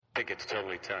it's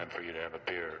totally time for you to have a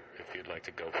beer if you'd like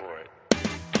to go for it.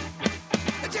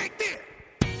 Take this!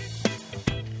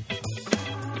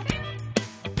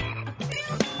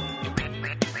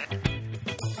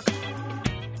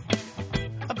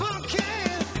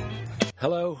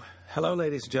 Hello,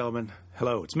 ladies and gentlemen.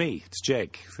 Hello, it's me. It's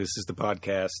Jake. This is the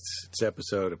podcast. It's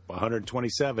episode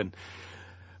 127.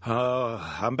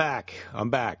 I'm back.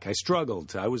 I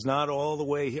struggled. I was not all the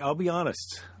way. I'll be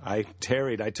honest. I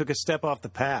tarried. I took a step off the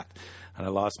path, and I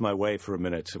lost my way for a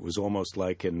minute. It was almost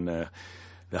like in The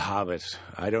Hobbit.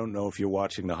 I don't know if you're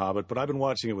watching The Hobbit, but I've been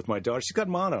watching it with my daughter. She's got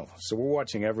mono, so we're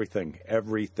watching everything.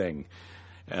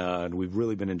 And we've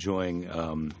really been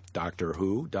enjoying Doctor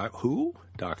Who,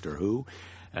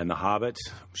 and The Hobbit.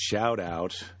 Shout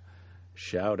out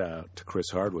to Chris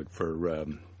Hardwood for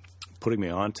putting me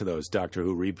on to those Doctor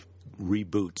Who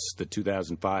reboots, the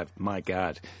 2005. My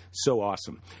God, so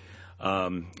awesome.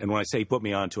 And when I say he put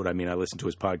me onto it, I mean I listen to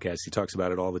his podcast. He talks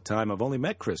about it all the time. I've only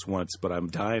met Chris once, but I'm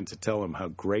dying to tell him how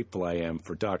grateful I am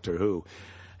for Doctor Who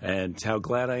and how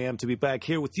glad I am to be back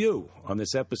here with you on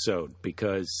this episode,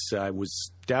 because I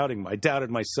doubted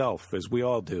myself, as we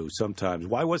all do sometimes.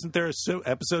 Why wasn't there an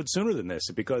episode sooner than this?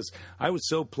 Because I was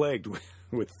so plagued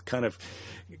with kind of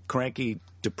cranky,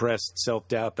 depressed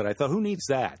self-doubt that I thought, who needs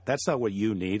that? That's not what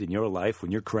you need in your life when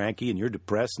you're cranky and you're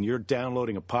depressed and you're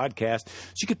downloading a podcast.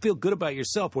 So you can feel good about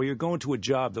yourself while you're going to a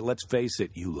job that, let's face it,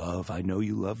 you love. I know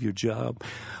you love your job.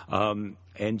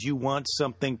 And you want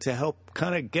something to help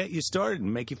kind of get you started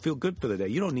and make you feel good for the day.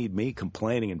 You don't need me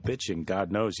complaining and bitching.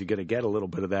 God knows you're going to get a little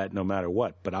bit of that no matter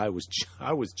what. But I was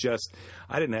not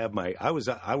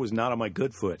on my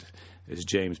good foot, as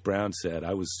James Brown said.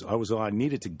 I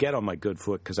needed to get on my good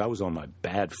foot because I was on my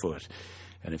bad foot.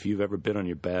 And if you've ever been on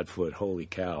your bad foot, holy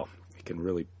cow, it can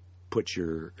really put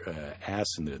your ass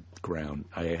in the ground.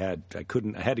 I had to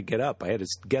get up. I had to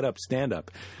get up, stand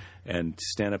up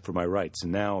for my rights.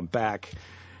 And now I'm back,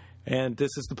 and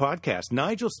this is the podcast.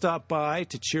 Nigel stopped by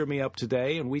to cheer me up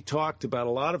today, and we talked about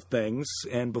a lot of things.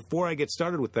 And before I get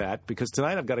started with that, because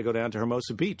tonight I've got to go down to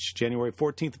Hermosa Beach, January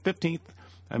 14th and 15th.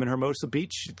 I'm in Hermosa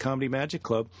Beach at Comedy Magic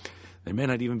Club. There may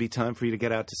not even be time for you to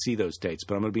get out to see those dates,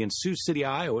 but I'm going to be in Sioux City,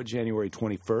 Iowa, January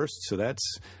 21st, so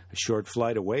that's a short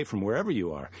flight away from wherever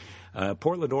you are.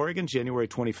 Portland, Oregon, January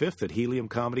 25th at Helium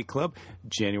Comedy Club.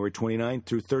 January 29th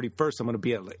through 31st, I'm going to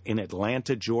be in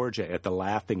Atlanta, Georgia at the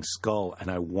Laughing Skull,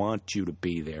 and I want you to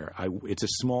be there. It's a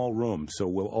small room, so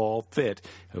we'll all fit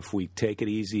if we take it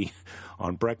easy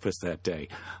on breakfast that day.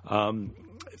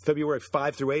 February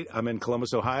 5 through 8, I'm in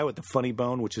Columbus, Ohio at the Funny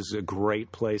Bone, which is a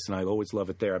great place, and I always love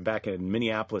it there. I'm back in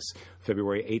Minneapolis,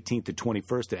 February 18th to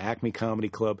 21st at Acme Comedy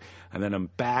Club, and then I'm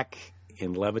back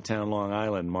in Levittown, Long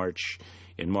Island,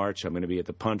 in March. I'm going to be at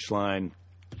the Punchline.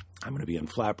 I'm going to be in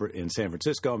San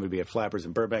Francisco. I'm going to be at Flappers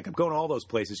in Burbank. I'm going to all those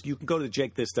places. You can go to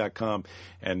jakethis.com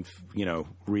and,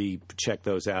 recheck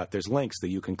those out. There's links that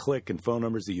you can click and phone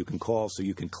numbers that you can call, so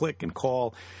you can click and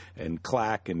call and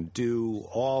clack and do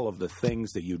all of the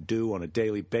things that you do on a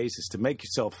daily basis to make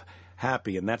yourself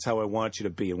happy, and that's how I want you to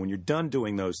be. And when you're done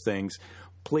doing those things,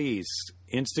 please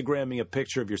Instagram me a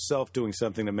picture of yourself doing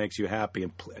something that makes you happy,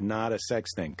 and not a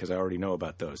sex thing, because I already know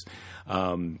about those.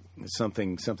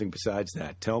 Something besides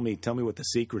that. Tell me what the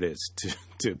secret is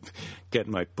to get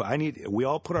my. We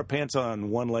all put our pants on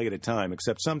one leg at a time,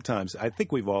 except sometimes I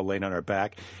think we've all laid on our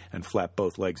back and flapped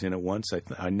both legs in at once.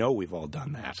 I know we've all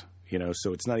done that.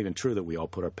 So it's not even true that we all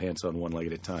put our pants on one leg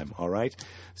at a time. All right,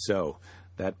 so.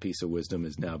 That piece of wisdom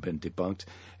has now been debunked.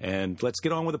 And let's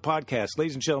get on with the podcast.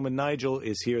 Ladies and gentlemen, Nigel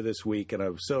is here this week, and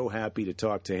I'm so happy to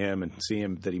talk to him and see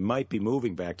him that he might be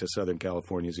moving back to Southern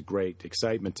California is a great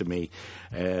excitement to me,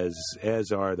 as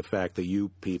are the fact that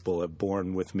you people have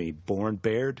borne with me.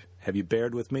 Bared? Have you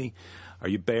bared with me? Are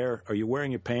you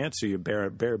wearing your pants, or are you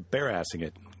bare-assing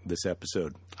it this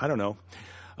episode? I don't know.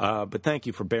 But thank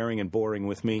you for bearing and boring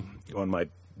with me on my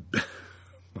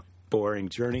boring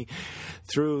journey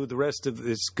through the rest of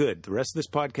this. Good. The rest of this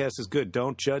podcast is good.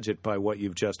 Don't judge it by what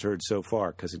you've just heard so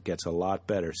far, because it gets a lot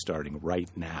better starting right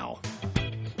now.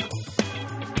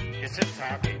 It's just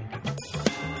talking.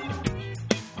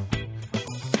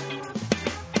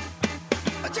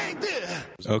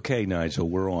 Okay, Nigel,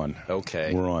 we're on.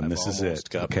 Okay. We're on. I've this is it.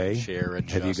 Got okay. My chair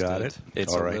adjusted. Have you got it?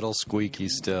 It's all a right. little squeaky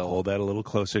still. Hold that a little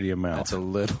closer to your mouth. That's a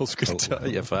little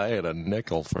squeaky. If I had a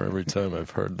nickel for every time I've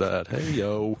heard that. Hey,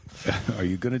 yo. Are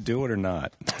you going to do it or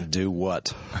not? Do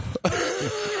what? All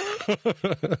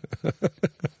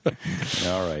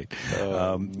right.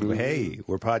 Hey,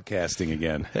 we're podcasting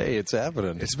again. Hey, it's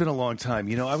happening. It's been a long time.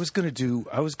 I was going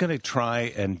to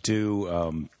try and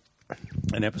do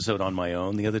an episode on my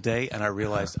own the other day, and I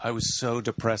realized I was so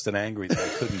depressed and angry that I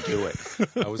couldn't do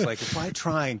it. I was like, if I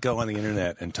try and go on the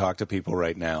internet and talk to people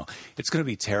right now, it's going to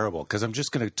be terrible because I'm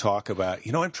just going to talk about,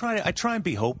 I try and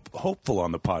be hopeful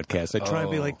on the podcast. I try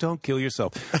and be like, don't kill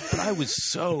yourself. But I was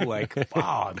so like,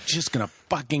 I'm just going to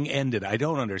fucking end it. I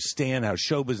don't understand how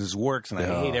show business works, and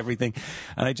I hate everything,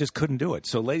 and I just couldn't do it.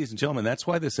 So, ladies and gentlemen, that's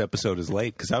why this episode is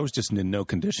late, because I was just in no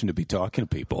condition to be talking to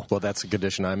people. Well, that's the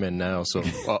condition I'm in now, so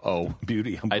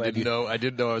Beauty. I didn't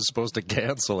know I was supposed to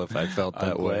cancel if I felt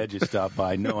that way. I'm glad you stopped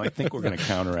by. No, I think we're going to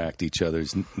counteract each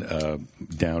other's downerness.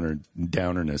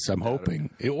 I'm hoping.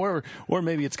 Or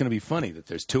maybe it's going to be funny that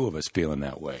there's two of us feeling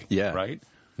that way. Yeah. Right?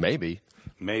 Maybe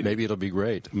it'll be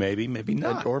great. Maybe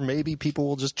not. Or maybe people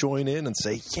will just join in and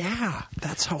say, "Yeah,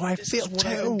 that's how I feel This is what too.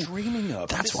 I've been dreaming of.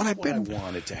 That's This what is I've been I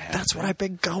wanted to happen. That's what I've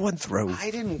been going through.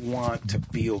 I didn't want to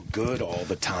feel good all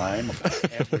the time about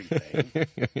everything.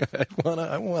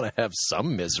 I want to have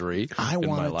some misery I in my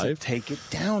wanted life. to take it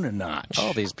down a notch.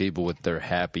 All these people with their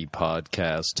happy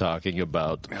podcasts talking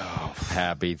about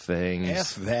happy things.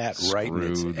 F that right in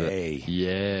its A.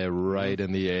 Yeah, right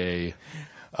in the A.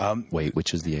 Wait,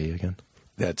 which is the A again?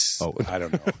 That's, I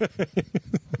don't know.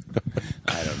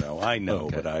 I don't know. I know,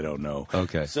 Okay. but I don't know.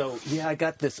 Okay. So, yeah, I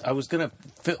got this. I was gonna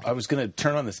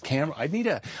turn on this camera. I need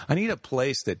a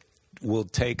place that will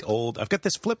take old. I've got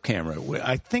this flip camera.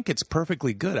 I think it's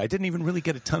perfectly good. I didn't even really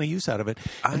get a ton of use out of it.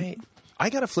 I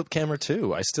got a flip camera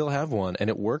too. I still have one, and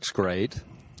it works great.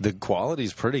 The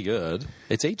quality's pretty good.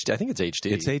 It's HD. I think it's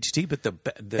HD. It's HD, but the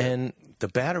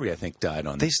battery, I think, died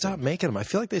on. They stopped making them. I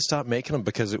feel like they stopped making them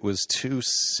because it was too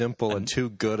simple and too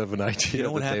good of an idea. You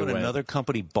know what that happened? they went. Another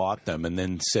company bought them and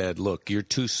then said, "Look, you're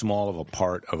too small of a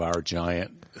part of our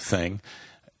giant thing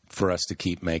for us to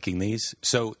keep making these."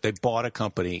 So they bought a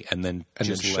company and then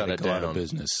just shut let it it go out down. of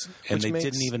business. And Which they makes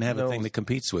didn't even have a thing that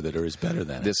competes with it or is better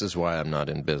than it. This is why I'm not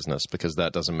in business, because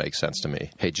that doesn't make sense to me.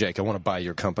 Hey, Jake, I want to buy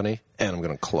your company, and I'm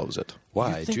going to close it.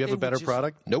 Why? think Do you have they a better would just-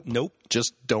 product? Nope.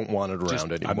 Just don't want it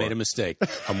around anymore. I made a mistake.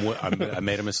 I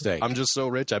made a mistake. I'm just so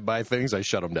rich, I buy things, I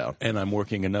shut them down. And I'm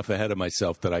working enough ahead of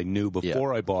myself that I knew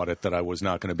before I bought it that I was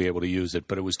not going to be able to use it,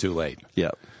 but it was too late.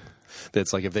 Yeah.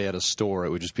 It's like if they had a store, it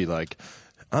would just be like,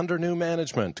 under new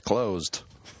management, closed.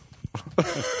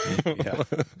 Yeah.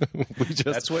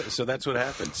 That's what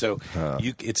happened. So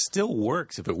it still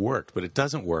works if it worked, but it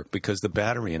doesn't work because the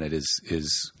battery in it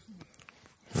is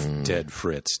dead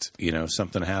fritzed.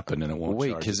 Something happened and it won't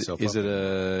charge itself is up.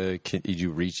 it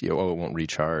it won't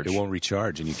recharge. It won't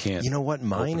recharge and you can't. You know what?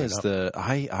 Mine open it is up.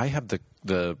 I have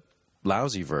the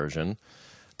lousy version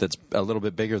that's a little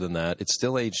bit bigger than that. It's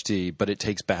still HD, but it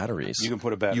takes batteries. You can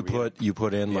put a battery You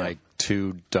put in Yeah. like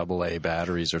 2 AA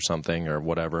batteries or something or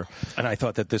whatever. And I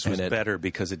thought that this was And it- better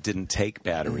because it didn't take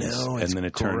batteries. No, it's and then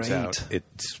it turns great. out it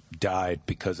died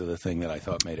because of the thing that I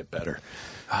thought made it better.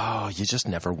 Oh, you just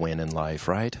never win in life,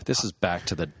 right? This is back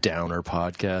to the downer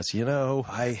podcast.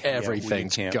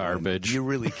 Everything's you can't garbage. win. You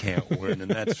really can't win, and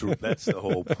that's the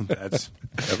whole. That's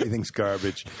everything's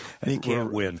garbage, and you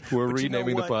can't win. We're But you know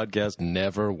renaming the what? podcast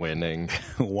Never Winning.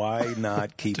 Why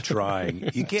not keep trying?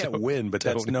 You can't win, but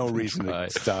that's don't no even reason try.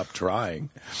 to stop trying.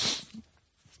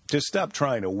 Just stop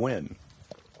trying to win.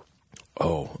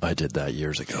 Oh, I did that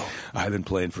years ago. I've been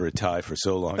playing for a tie for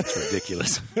so long; it's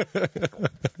ridiculous.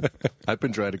 I've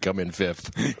been trying to come in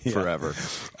 5th forever.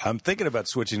 I'm thinking about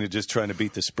switching to just trying to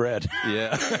beat the spread.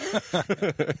 Yeah.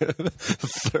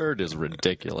 3rd is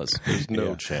ridiculous. There's no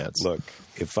Yeah. chance. Look,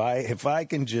 if I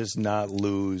can just not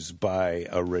lose by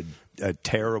a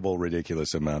terrible,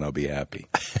 ridiculous amount, I'll be happy.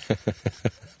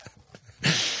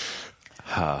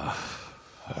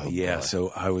 Yeah,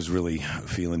 so I was really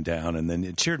feeling down, and then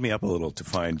it cheered me up a little to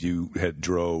find you had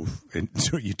drove, and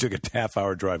so you took a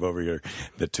half-hour drive over here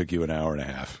that took you an hour and a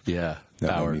half. Yeah.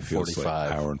 That Hour made me and feel 45.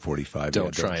 slight. Hour and 45.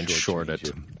 Don't try and short shortchange it.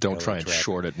 you. Don't LA try and traffic.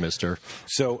 short it, mister.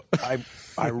 So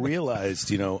I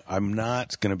realized, I'm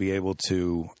not going to be able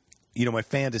to. My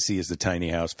fantasy is the tiny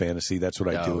house fantasy. That's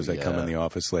what I do. Is I come in the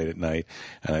office late at night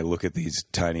and I look at these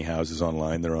tiny houses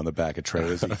online. They're on the back of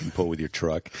trailers that you can pull with your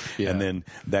truck, and then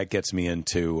that gets me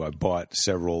into. I bought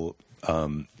several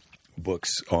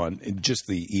books on just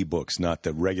the ebooks, not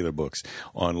the regular books,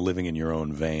 on living in your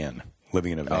own van.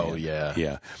 Living in a van. Oh, yeah.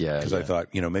 Yeah. Yeah, Because I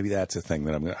thought, maybe that's a thing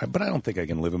that I'm going to... But I don't think I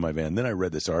can live in my van. Then I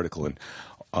read this article in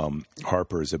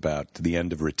Harper's about the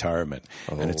end of retirement.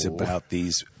 And it's about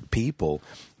these people.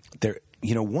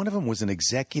 One of them was an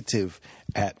executive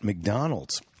at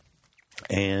McDonald's.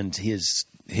 And his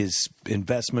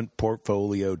investment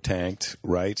portfolio tanked,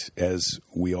 right, as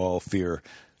we all fear.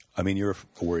 I mean, you're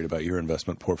worried about your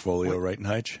investment portfolio, right,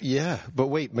 Nigel? Yeah, but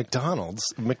wait, McDonald's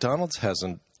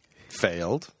hasn't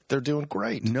failed. They're doing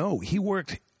great. No, he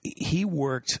worked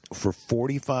for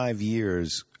 45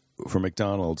 years for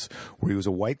McDonald's, where he was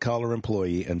a white-collar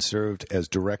employee and served as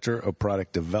director of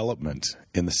product development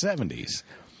in the 70s.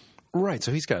 Right,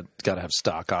 so he's got to have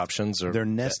stock options. Or Their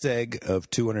nest egg of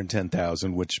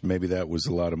 $210,000, which maybe that was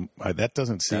a lot of. That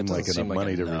doesn't seem like enough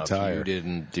money to retire. You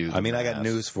didn't do. I mean, I got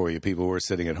news for you. People who are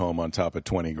sitting at home on top of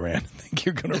 $20,000 think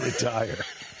you're going to retire.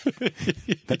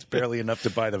 That's barely enough to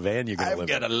buy the van you're going to live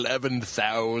in. I've got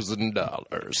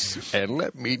 $11,000, and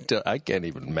let me. I can't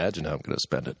even imagine how I'm going to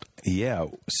spend it. Yeah,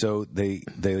 so they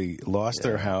lost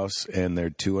their house and their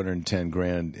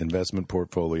 $210,000 investment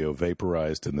portfolio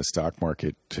vaporized in the stock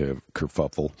market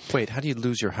kerfuffle. Wait, how do you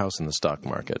lose your house in the stock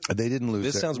market? They didn't lose.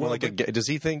 This sounds more like a. Does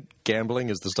he think gambling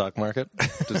is the stock market?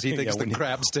 Does he think it's the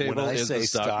craps table when I is say the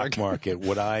stock market?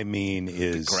 What I mean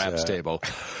is craps table.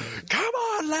 Come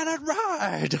on, let it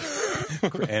ride.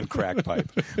 And crack pipe,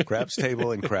 craps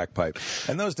table and crack pipe,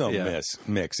 and those don't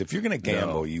mix. If you're going to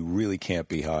gamble, you really can't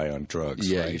be high on drugs.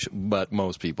 Yeah, right? But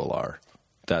most people are.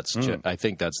 That's I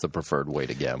think that's the preferred way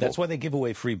to gamble. That's why they give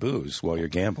away free booze while you're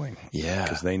gambling. Yeah,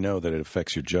 because they know that it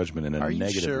affects your judgment in a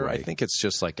negative sure? way. I think it's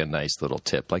just like a nice little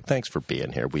tip. Like, thanks for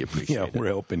being here. We appreciate it. We're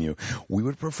helping you. We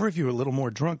would prefer if you were a little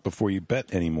more drunk before you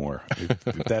bet anymore. if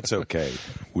that's okay.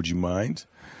 Would you mind?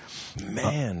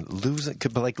 Man,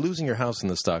 losing your house in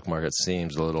the stock market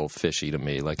seems a little fishy to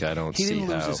me. Like, I don't see how. He didn't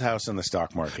lose his house in the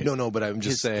stock market. No, but I'm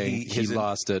just saying he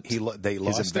lost it. They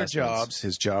lost their jobs.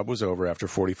 His job was over after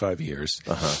 45 years.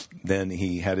 Then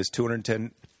he had his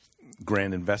 $210,000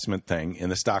 investment thing in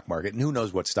the stock market. And who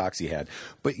knows what stocks he had.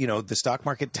 But, the stock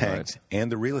market tanked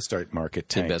and the real estate market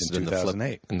tanked in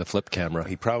 2008. In the flip camera.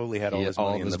 He probably had all his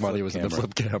money in the flip camera. Was in the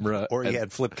flip camera. Or he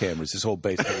had flip cameras. His whole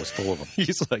basement was full of them.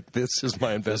 He's like, this is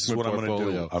my investment portfolio. I'm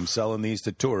going to do. I'm selling these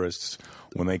to tourists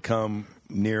when they come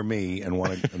near me and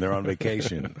they're on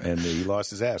vacation. And he lost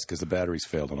his ass because the batteries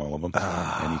failed on all of them.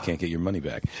 And you can't get your money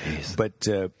back. Jeez.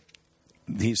 But...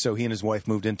 he and his wife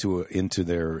moved into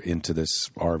this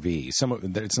RV.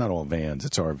 It's not all vans;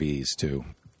 it's RVs too.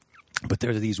 But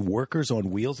there are these workers on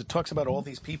wheels. It talks about all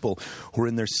these people who are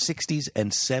in their 60s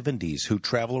and 70s who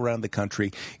travel around the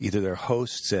country. Either they're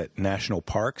hosts at national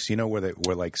parks,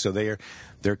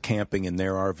 they're camping in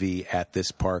their RV at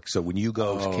this park. So when you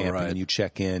go camping and you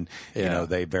check in,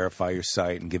 they verify your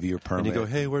site and give you your permit. And you go,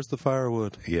 hey, where's the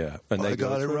firewood? Yeah. And they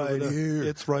got it right here.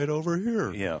 It's right over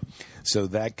here. Yeah. So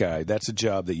that guy, that's a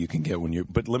job that you can get when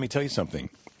but let me tell you something.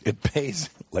 It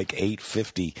pays like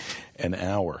 $8.50 an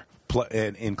hour.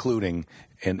 Including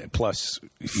plus,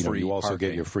 you also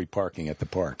get your free parking at the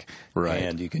park, right?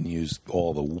 And you can use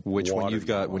all the when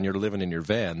you're living in your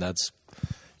van, that's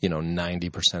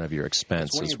 90% of your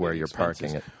expense is where you're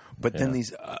parking it. But then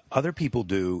these other people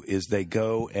do is they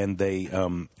go and they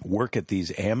work at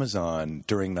these Amazon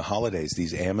during the holidays.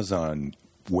 These Amazon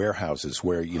warehouses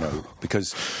where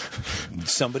because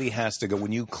somebody has to go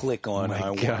when you click on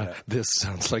this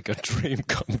sounds like a dream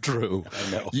come true.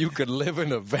 I know. You could live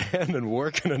in a van and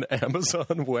work in an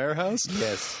Amazon warehouse.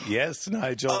 Yes,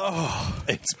 Nigel.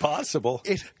 It's possible.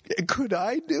 Could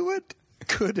I do it?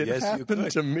 Could it happen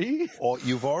to me?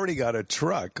 You've already got a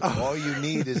truck. All you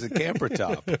need is a camper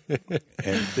top,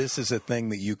 and this is a thing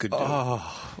that you could do.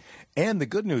 And the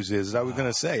good news is, I was going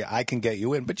to say, I can get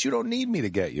you in, but you don't need me to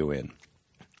get you in.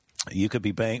 You could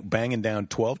be banging down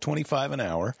 $12.25 an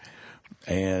hour,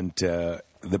 and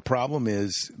the problem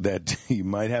is that you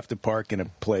might have to park in a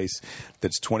place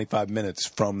that's 25 minutes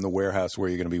from the warehouse where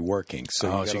you're going to be working.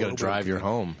 So you got to drive your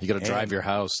home. You got to drive your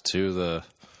house to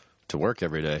work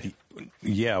every day.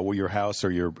 Yeah, well, your house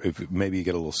or maybe you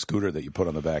get a little scooter that you put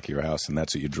on the back of your house, and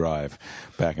that's what you drive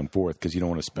back and forth because you don't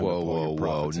want to spend all your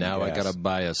profits. Now I got to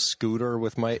buy a scooter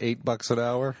with my $8 an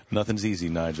hour. Nothing's easy,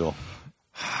 Nigel.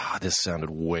 This sounded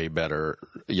way better,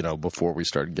 before we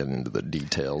started getting into the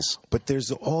details. But there's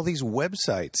all these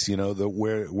websites,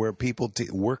 where people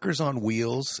Workers on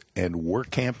Wheels and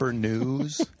Work Camper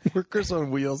News. Workers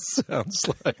on Wheels sounds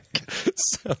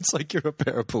like you're a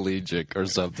paraplegic or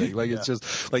something. Like it's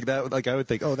just like that. Like I would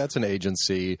think, that's an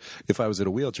agency. If I was in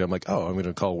a wheelchair, I'm like, I'm going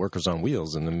to call Workers on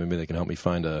Wheels, and then maybe they can help me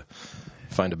find a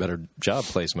better job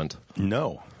placement.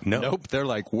 Nope. They're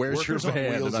like, "Where's Workers your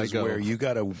van?" On Wheels and I is go, where you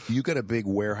got a big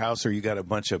warehouse, or you got a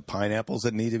bunch of pineapples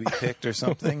that need to be picked, or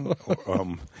something.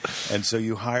 And so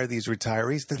you hire theyese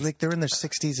retirees. They're in their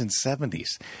 60s and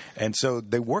 70s, and so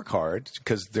they work hard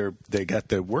because they got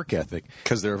the work ethic.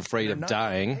 Because they're afraid of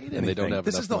dying and they don't have enough money.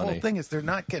 This is the whole thing: is they're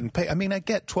not getting paid. I mean, I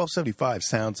get $12.75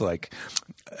 sounds like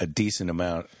a decent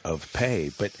amount of pay,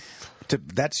 but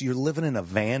You're living in a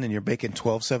van and you're making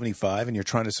 $12.75 and you're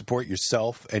trying to support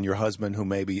yourself and your husband, who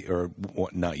maybe, or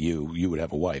not you. You would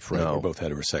have a wife, right? No. We're both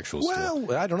heterosexuals. Well,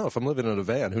 still. I don't know if I'm living in a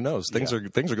van. Who knows? Things are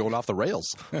going off the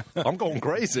rails. I'm going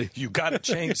crazy. You got to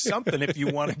change something if you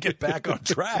want to get back on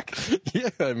track. Yeah,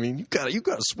 I mean, you got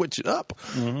to switch it up.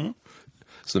 Mm-hmm.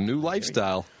 It's a new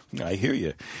lifestyle. I hear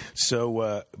you.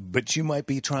 So, but you might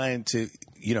be trying to,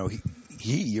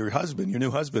 your husband, your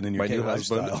new husband, and your new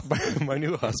lifestyle. husband, my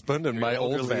new husband, and my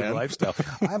old van lifestyle.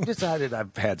 I've decided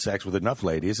I've had sex with enough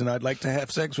ladies, and I'd like to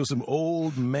have sex with some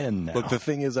old men now. Look, the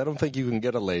thing is, I don't think you can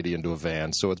get a lady into a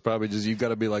van, so it's probably just you've got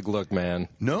to be like, look, man,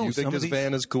 no, you think this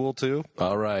van is cool too?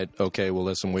 All right, okay. Well,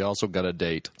 listen, we also got a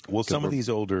date. Well, some of these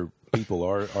older people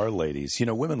are ladies.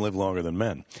 Women live longer than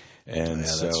men. And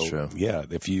so, that's true. Yeah,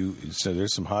 so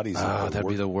there's some hotties. That'd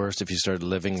be the worst if you started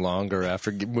living longer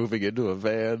after moving into a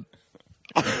van.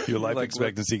 Your life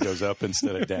expectancy goes up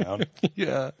instead of down.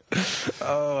 Yeah.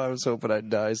 Oh, I was hoping I'd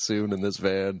die soon in this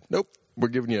van. Nope. We're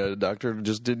giving you a doctor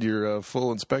just did your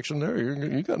full inspection there.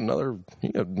 You got another.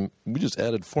 We just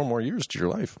added 4 more years to your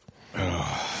life.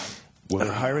 Well,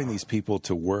 they're hiring these people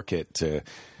to work at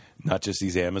not just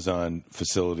these Amazon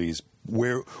facilities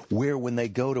where when they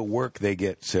go to work, they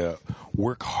get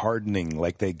work hardening.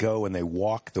 Like they go and they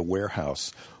walk the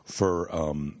warehouse for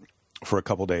a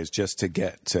couple days just to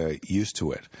get used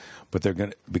to it. But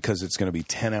because it's going to be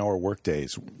 10-hour work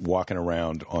days walking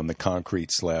around on the concrete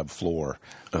slab floor,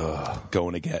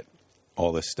 going to get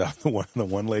all this stuff. The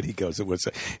one lady goes, it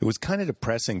was kind of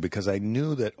depressing because I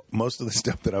knew that most of the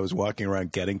stuff that I was walking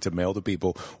around getting to mail to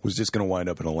people was just going to wind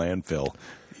up in a landfill.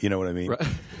 You know what I mean? Right.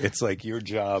 It's like your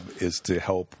job is to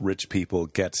help rich people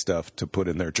get stuff to put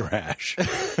in their trash.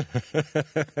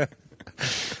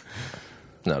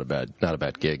 Not a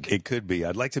bad gig. It could be.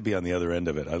 I'd like to be on the other end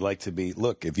of it. I'd like to be,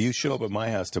 look, if you show up at my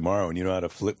house tomorrow and you know how to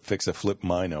fix a flip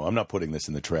Mino, I'm not putting this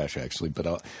in the trash actually, but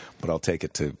I'll take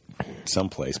it to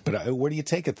someplace. But where do you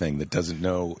take a thing that doesn't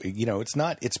know,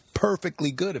 it's perfectly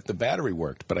good if the battery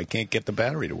worked, but I can't get the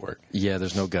battery to work. Yeah,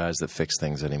 there's no guys that fix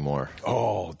things anymore.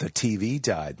 Oh, the TV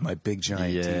died. My big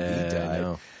giant TV died. I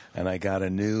know. And I got a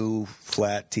new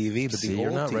flat TV. But you're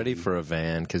not ready for a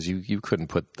van because you couldn't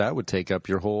that would take up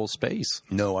your whole space.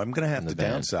 No, I'm going to have to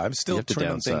downsize. I'm still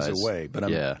trimming things away, but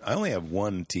I only have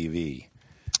one TV.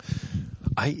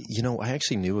 I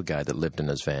actually knew a guy that lived in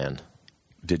his van.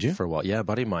 Did you? For a while. Yeah, a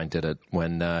buddy of mine did it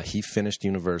when he finished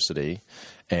university,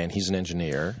 and he's an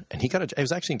engineer, and it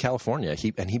was actually in California.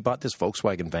 He bought this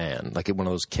Volkswagen van, like one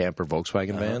of those camper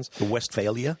Volkswagen vans. The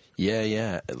Westphalia?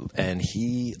 Yeah. And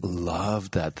he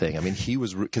loved that thing. I mean, he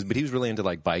was really into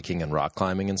like biking and rock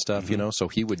climbing and stuff, so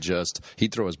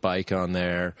he'd throw his bike on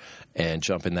there and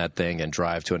jump in that thing and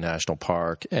drive to a national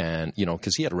park, and,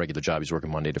 because he had a regular job. He's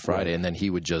working Monday to Friday, and then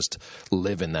he would just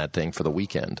live in that thing for the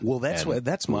weekend. Well,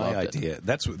 that's my idea.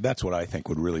 That's what I think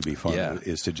would really be fun,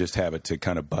 is to just have it to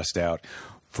kind of bust out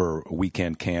for a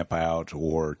weekend camp out,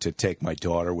 or to take my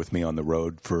daughter with me on the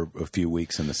road for a few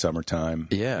weeks in the summertime.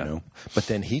 Yeah. But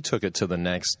then he took it to the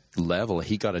next level.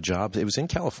 He got a job. It was in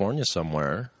California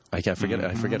somewhere. I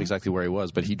forget exactly where he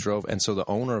was, but he drove. And so the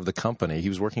owner of the company, he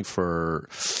was working for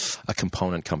a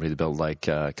component company that built like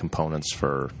components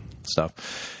for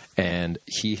stuff. And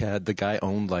the guy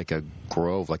owned like a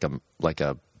grove, like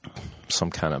a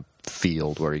some kind of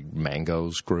field where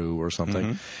mangoes grew or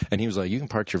something. And he was like, you can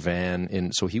park your van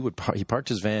in. So he parked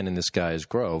his van in this guy's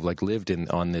grove, like lived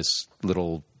on this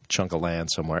little chunk of land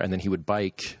somewhere. And then he would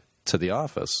bike to the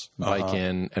office, bike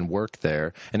in and work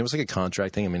there. And it was like a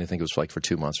contract thing. I mean, I think it was like for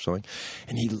 2 months or something.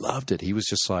 And he loved it. He was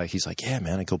just like, yeah,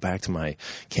 man, I go back to my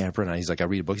camper and I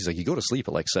read a book. He's like, you go to sleep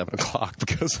at like 7 o'clock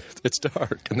because it's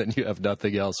dark and then you have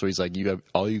nothing else. So he's like,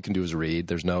 all you can do is read.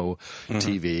 There's no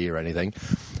TV or anything.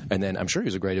 And then I'm sure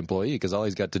he's a great employee because all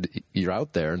he's got to do, you're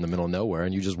out there in the middle of nowhere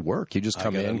and you just work. You just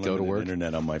come in, go to work.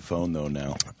 Internet on my phone though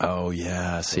now. Oh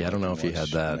yeah. See, I don't know if he had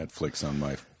that. Netflix on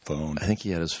my phone. I think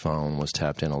he had his phone was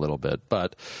tapped in a little bit,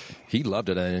 but he loved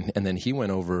it. And then he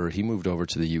moved over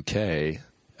to the UK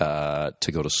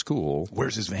to go to school.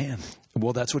 Where's his van?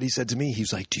 Well, that's what he said to me. He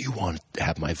was like, do you want to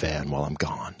have my van while I'm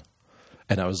gone?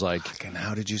 And I was like... And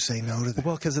how did you say no to that?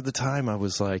 Well, because at the time I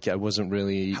was like, I wasn't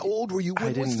really... How old were you?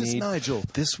 When was this, Nigel?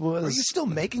 This was... Are you still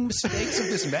making mistakes of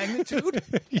this magnitude?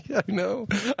 Yeah, I know.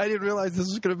 I didn't realize this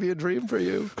was going to be a dream for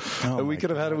you. Oh, and we could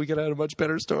have had a much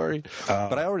better story.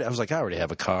 But I was like, I already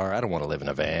have a car. I don't want to live in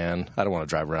a van. I don't want to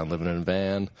drive around living in a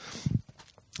van.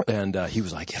 And he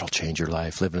was like, it'll change your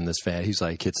life living in this van. He's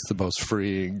like, it's the most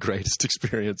freeing, greatest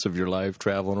experience of your life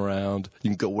traveling around.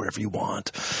 You can go wherever you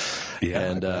want. Yeah.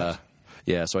 And...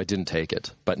 yeah, so I didn't take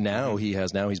it. But now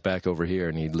he's back over here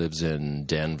and he lives in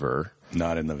Denver.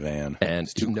 Not in the van. And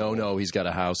no, he's got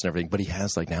a house and everything, but he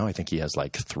has now I think he has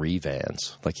 3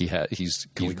 vans.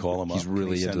 Can we call him he's up?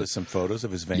 really Can he send us some photos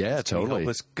of his vans? Yeah, Can totally. he help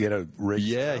us get a rig?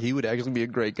 Yeah, he would actually be a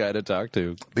great guy to talk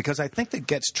to. Because I think that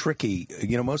gets tricky.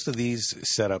 Most of these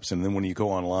setups, and then when you go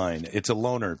online, it's a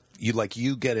loaner.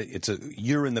 You get it.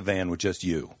 You're in the van with just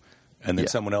you, and then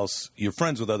someone else. You're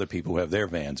friends with other people who have their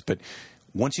vans, but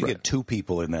once you get 2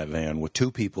 people in that van with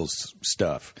 2 people's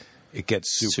stuff, it gets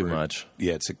super too much.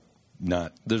 Yeah, it's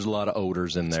not. There's a lot of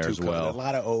odors in there as well. A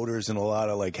lot of odors and a lot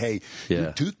of hey,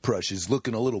 your toothbrush is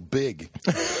looking a little big.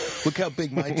 Look how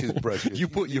big my toothbrush is. You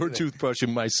put your toothbrush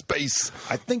in my space.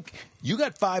 I think you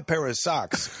got 5 pair of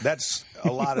socks. That's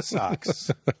a lot of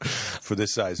socks for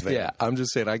this size van. Yeah, I'm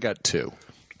just saying I got 2.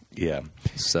 Yeah.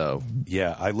 So.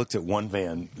 Yeah, I looked at one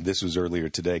van. This was earlier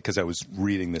today because I was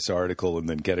reading this article and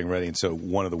then getting ready. And so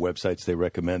one of the websites they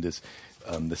recommend is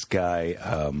this guy.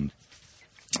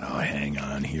 Hang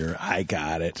on here. I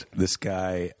got it. This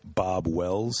guy, Bob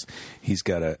Wells, he's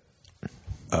got a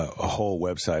whole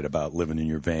website about living in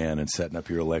your van and setting up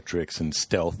your electrics and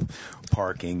stealth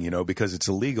parking, because it's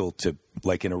illegal to,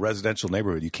 in a residential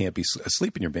neighborhood, you can't be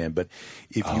asleep in your van. But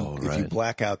if you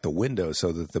black out the window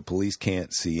so that the police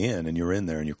can't see in and you're in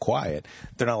there and you're quiet,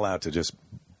 they're not allowed to just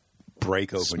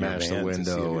break open Smash your van the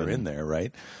window to see if you're in there,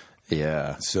 right?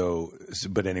 Yeah. So,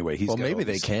 but anyway, he's maybe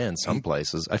they can some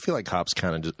places. I feel like cops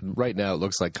kind of just right now. It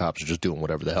looks like cops are just doing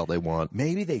whatever the hell they want.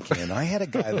 Maybe they can. I had a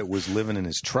guy that was living in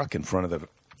his truck in front of the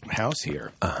house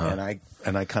here, and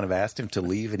I kind of asked him to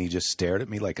leave, and he just stared at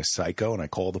me like a psycho. And I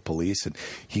called the police, and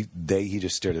he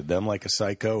just stared at them like a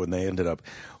psycho, and they ended up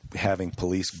having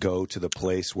police go to the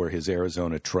place where his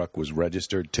Arizona truck was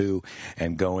registered to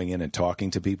and going in and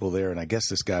talking to people there. And I guess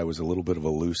this guy was a little bit of a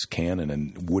loose cannon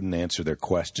and wouldn't answer their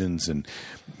questions. And,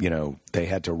 they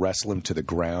had to wrestle him to the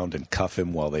ground and cuff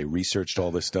him while they researched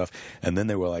all this stuff. And then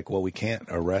they were like, well, we can't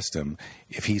arrest him.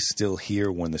 If he's still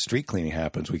here when the street cleaning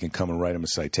happens, we can come and write him a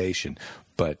citation.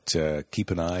 But keep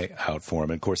an eye out for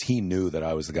him. And, of course, he knew that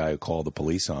I was the guy who called the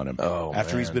police on him.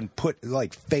 After he's been put,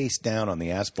 face down on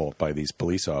the asphalt by these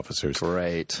police officers.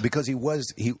 Great. Because he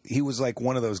was like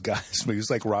one of those guys. He was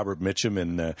like Robert Mitchum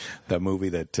in that movie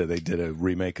that they did a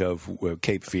remake of,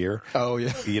 Cape Fear. Oh,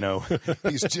 yeah.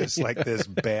 He's just like this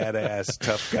badass,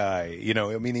 tough guy. He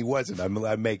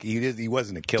wasn't. He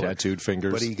wasn't a killer. Tattooed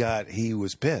fingers. But he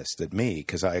was pissed at me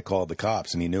because I called the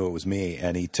cops and he knew it was me.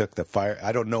 And he took the fire.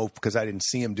 I don't know because I didn't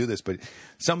see him do this, but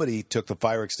somebody took the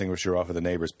fire extinguisher off of the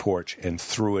neighbor's porch and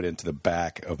threw it into the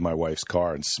back of my wife's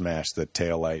car and smashed the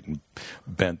taillight and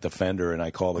bent the fender. And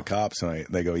I called the cops and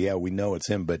they go, yeah, we know it's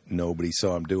him, but nobody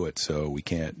saw him do it, so we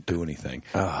can't do anything.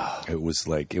 It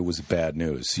was bad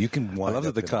news. You can. I love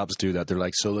that the cops do that. They're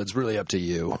like, so it's really up to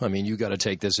you. I mean, you got to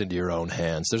take this into your own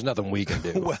hands. There's nothing we can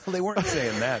do. Well, they weren't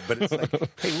saying that, but it's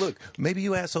like, hey, look, maybe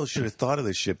you assholes should have thought of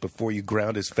this shit before you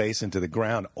ground his face into the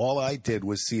ground. All I did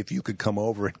was see if you could come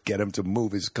over and get him to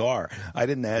move his car. I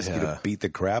didn't ask you to beat the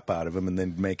crap out of him and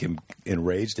then make him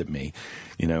enraged at me.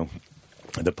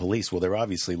 The police, well, they're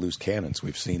obviously loose cannons.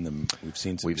 We've seen them. We've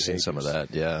seen some of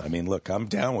that, yeah. I mean, look, I'm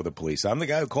down with the police. I'm the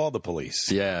guy who called the police.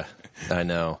 Yeah, I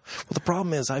know. Well, the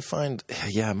problem is I find,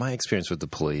 my experience with the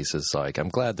police is I'm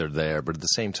glad they're there, but at the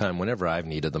same time, whenever I've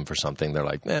needed them for something, they're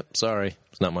like, sorry,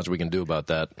 there's not much we can do about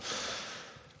that.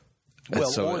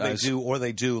 Well, so or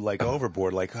they do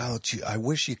overboard, gee, I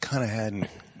wish you kind of hadn't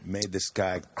made this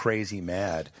guy crazy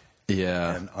mad.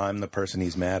 Yeah. And I'm the person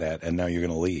he's mad at, and now you're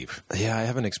going to leave. Yeah, I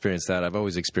haven't experienced that. I've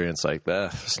always experienced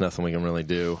there's nothing we can really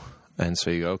do. And so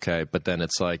you go, okay. But then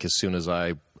it's as soon as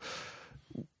I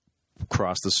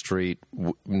cross the street,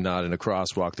 not in a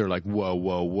crosswalk, they're like,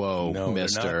 whoa, no,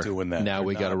 mister. They're not doing that. Now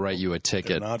we got to write you a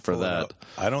ticket for that. Up.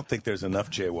 I don't think there's enough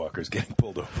jaywalkers getting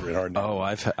pulled over in our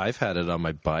neighborhood. Oh, I've had it on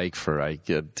my bike I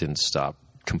didn't stop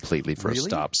completely for a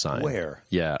stop sign. Where?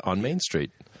 Yeah, on Main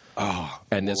Street. Oh,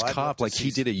 and this cop,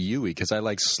 he did a Yui because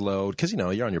I slowed because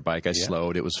you're on your bike. I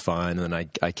slowed, it was fine, and then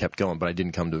I kept going, but I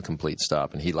didn't come to a complete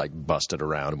stop. And he busted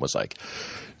around and was like,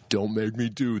 "Don't make me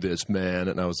do this, man."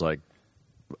 And I was like,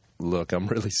 "Look, I'm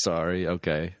really sorry.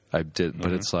 Okay, I did,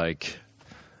 but it's okay,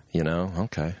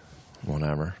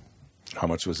 whatever." How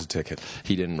much was the ticket?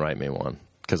 He didn't write me one.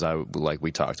 Because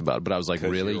we talked about it, but I was like,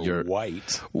 really, you're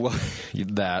white? Well,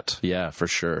 that, yeah, for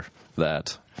sure,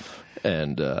 that,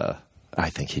 and I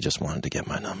think he just wanted to get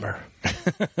my number.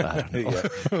 I don't know.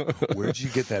 Yeah. Where'd you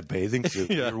get that bathing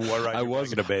suit? Yeah. I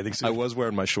was in a bathing suit. I was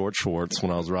wearing my shorts when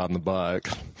I was riding the bike.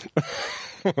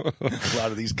 A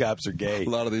lot of these cops are gay. A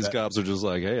lot of these cops are just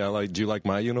like, hey, do you like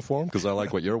my uniform? Because I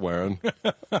like what you're wearing.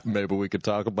 Maybe we could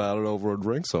talk about it over a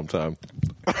drink sometime.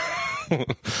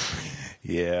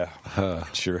 Yeah,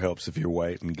 it sure helps if you're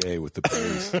white and gay with the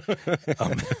police.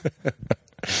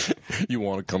 You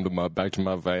want to come to back to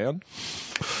my van?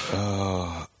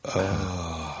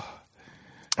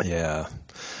 Yeah.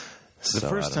 The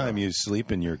first time you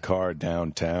sleep in your car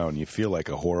downtown, you feel like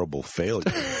a horrible failure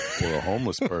or a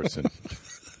homeless person.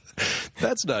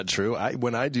 That's not true.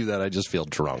 When I do that, I just feel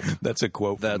drunk. That's a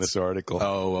quote from this article.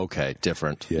 Oh, okay.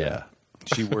 Different. Yeah.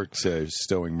 She works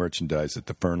stowing merchandise at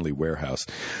the Fernley warehouse.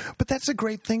 But that's a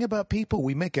great thing about people.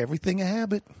 We make everything a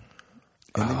habit.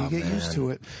 And then you get used to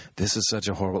it. This is such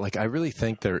a horrible... I really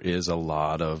think there is a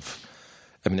lot of...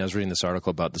 I was reading this article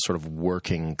about the sort of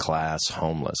working class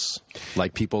homeless.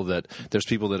 Like there's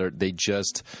people that are, they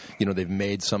just, they've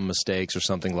made some mistakes or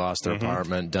something, lost their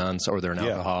apartment, or they're an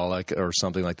alcoholic or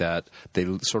something like that. They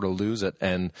sort of lose it.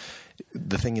 And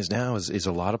the thing is now is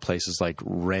a lot of places, like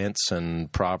rents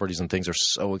and properties and things are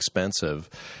so expensive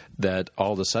that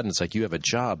all of a sudden it's like you have a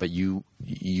job, but you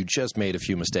just made a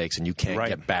few mistakes and you can't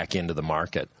get back into the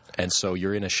market. And so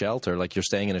you're in a shelter, like you're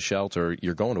staying in a shelter,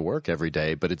 you're going to work every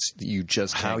day, but you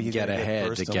just can't get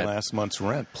ahead to get last month's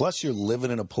rent. Plus, you're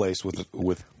living in a place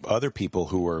with other people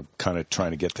who are kind of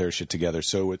trying to get their shit together.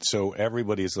 So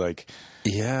everybody's like,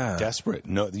 desperate.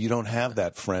 No, you don't have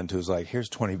that friend who's like, here's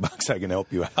 $20, I can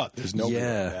help you out. There's no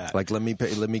that. Like let me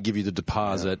give you the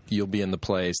deposit. You'll be in the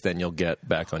place, then you'll get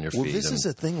back on your feet. Well, this is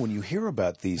the thing when you hear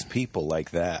about these people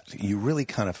like that, you really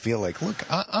kind of feel like, look,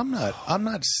 I'm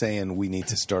not saying we need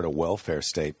to start a welfare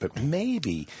state, but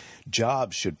maybe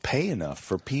jobs should pay enough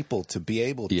for people to be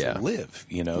able to live,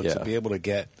 to be able to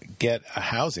get a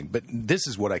housing. But this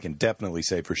is what I can definitely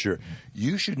say for sure.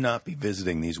 You should not be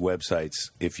visiting these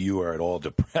websites if you are at all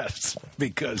depressed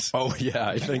because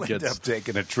I think you end up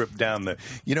taking a trip down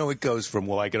it goes from,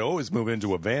 well, I could always move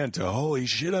into a van to, holy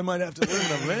shit, I might have to live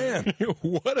in a van.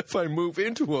 What if I move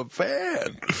into a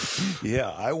van? Yeah,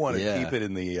 I want to keep it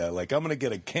in the, I'm going to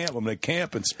get a camp. I'm going to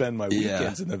camp and spend my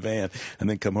weekends in the van and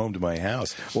then come home to my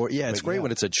house. Or it's great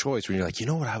when it's a choice when you're like, you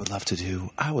know what I would love to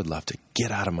do? I would love to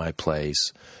get out of my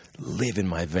place, live in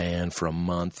my van for a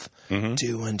month, and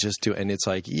it's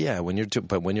like,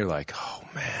 when you're like, oh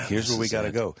man, here's where we got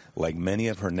to go. Like many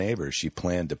of her neighbors, she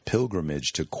planned a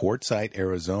pilgrimage to Quartzsite,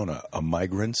 Arizona, a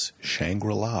migrant's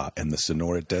Shangri-La in the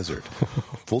Sonora Desert.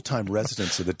 Full-time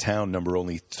residents of the town number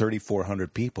only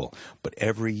 3,400 people, but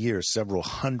every year several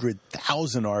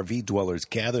 100,000 RV dwellers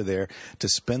gather there to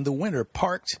spend the winter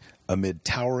parked amid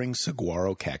towering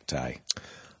saguaro cacti.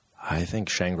 I think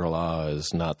Shangri-La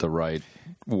is not the right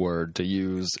word to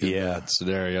use in that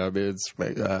scenario.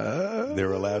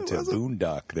 They're allowed to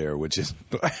boondock there, which is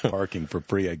parking for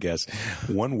free, I guess.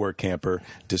 One work camper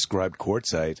described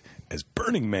Quartzsite as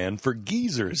Burning Man for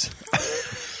geezers.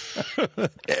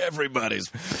 Everybody's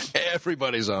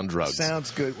on drugs.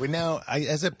 Sounds good. Well, now,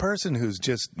 as a person who's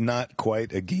just not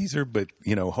quite a geezer, but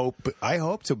I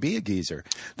hope to be a geezer.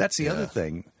 That's the other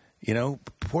thing.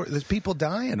 There's people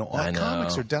dying. All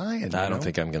comics are dying. I don't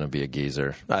think I'm going to be a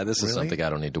geezer. This is something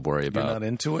I don't need to worry about. You're not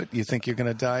into it? You think you're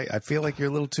going to die? I feel like you're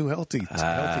a little too healthy. It's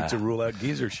healthy to rule out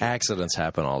geezer shit. Accidents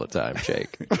happen all the time,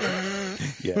 Jake.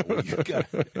 Yeah, well,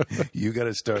 you got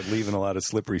to start leaving a lot of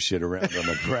slippery shit around on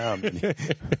the ground.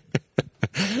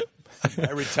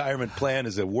 My retirement plan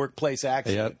is a workplace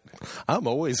accident. Yeah. I'm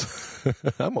always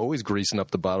greasing up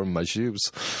the bottom of my shoes.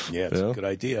 Yeah, it's a good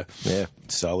idea. Yeah.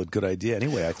 Solid good idea.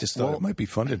 Anyway, I just thought it might be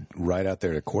fun to ride out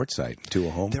there to Quartzsite, to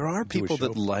a home. There are people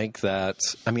that like that.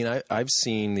 I've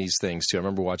seen these things too. I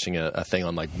remember watching a thing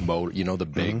on like the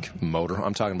big motor.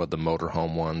 I'm talking about the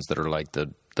motorhome ones that are like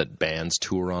that bands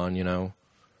tour on,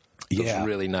 Those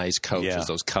really nice coaches,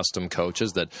 those custom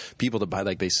coaches that people that buy,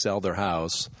 like they sell their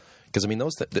house. Because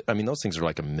those things are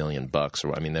like $1 million, or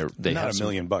they not $1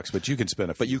 million, but you can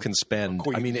spend But you can spend.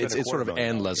 It's sort of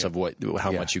endless of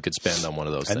how much you could spend on one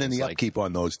of those. And things. Then the upkeep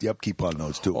on those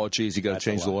too. Oh, geez, you got to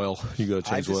change the oil. You got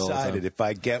to change the oil. I decided if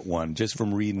I get one, just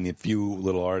from reading a few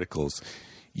little articles,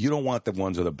 you don't want the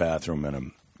ones with a bathroom in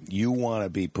them. You want to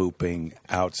be pooping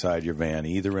outside your van,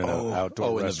 either in an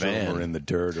outdoor restroom or in the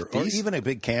dirt, or even a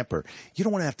big camper. You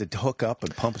don't want to have to hook up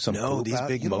and pump some poop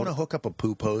out. You don't want to hook up a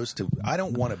poop hose. I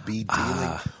don't want to be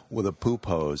dealing with a poop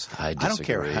hose. I don't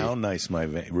care how nice my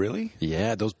van. Really?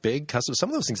 Yeah, those big custom. Some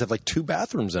of those things have like 2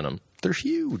 bathrooms in them. They're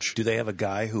huge. Do they have a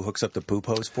guy who hooks up the poop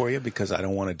hose for you? Because I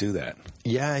don't want to do that.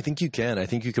 Yeah, I think you can. I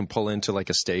think you can pull into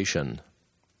like a station.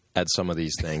 at some of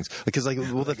these things because, like,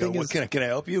 well, the thing is, can I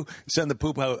help you? Send the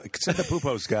poop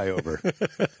hose guy over.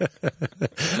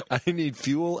 I need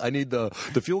fuel. I need the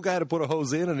fuel guy to put a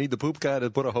hose in. I need the poop guy to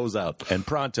put a hose out. And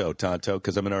pronto, Tonto,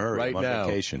 because I'm in a hurry. Right I'm on now,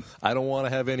 vacation. I don't want to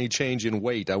have any change in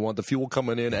weight. I want the fuel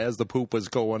coming in as the poop is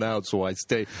going out, so I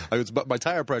stay. My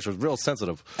tire pressure is real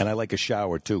sensitive. And I like a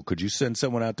shower too. Could you send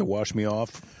someone out to wash me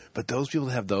off? But those people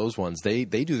that have those ones, they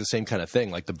do the same kind of thing,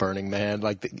 like the Burning Man.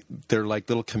 Like they're like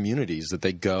little communities that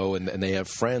they go and they have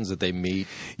friends that they meet.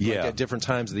 Yeah. Like at different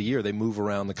times of the year, they move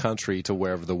around the country to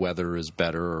wherever the weather is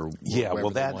better. Or Yeah, wherever well,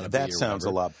 they wanna that be or sounds whatever.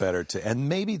 a lot better too. And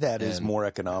maybe that is more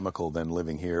economical than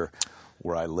living here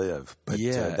where I live. But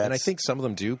Yeah, and I think some of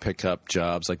them do pick up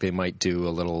jobs. Like they might do a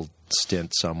little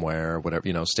stint somewhere,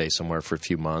 whatever, stay somewhere for a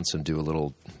few months and do a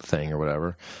little thing or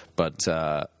whatever. But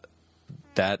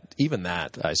that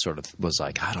I sort of was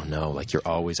like, I don't know, like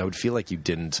I would feel like you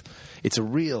didn't. It's a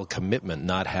real commitment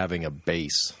not having a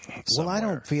base. Well, I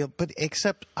don't feel, but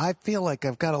except I feel like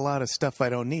I've got a lot of stuff I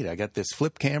don't need. I got this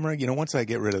flip camera. Once I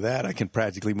get rid of that, I can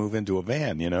practically move into a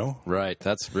van. Right.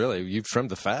 That's really, you've trimmed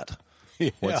the fat.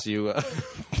 Yeah.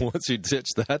 Once you ditch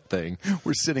that thing.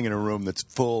 We're sitting in a room that's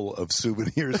full of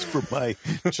souvenirs from my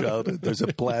childhood. There's a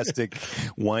plastic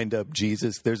wind-up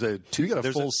Jesus. There's a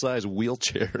full-size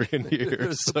wheelchair in here.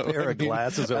 There's a pair of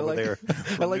glasses over there.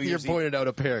 I like that you're pointing out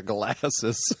a pair of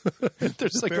glasses.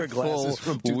 There's like pair a of glasses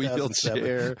full from 2007.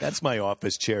 wheelchair. That's my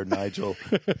office chair, Nigel.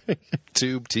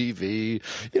 Tube TV.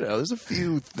 There's a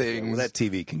few things. Well, that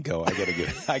TV can go.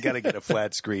 I gotta get a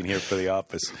flat screen here for the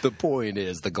office. The point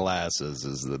is the glasses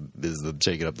is the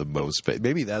taking up the most space.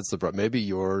 Maybe that's the problem. Maybe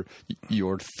your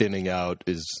thinning out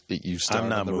is you start I'm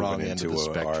not on the moving wrong end into of the a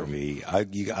spectrum.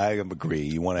 RV. I agree.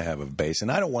 You want to have a base, and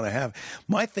I don't want to have.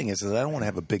 My thing is that I don't want to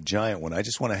have a big giant one. I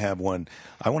just want to have one.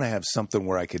 I want to have something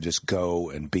where I could just go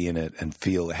and be in it and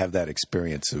have that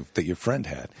experience that your friend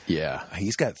had. Yeah,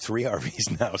 he's got 3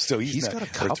 RVs now, so he's got a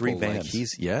couple. Or 3 vans.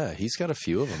 Like he's got a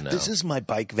few of them now. This is my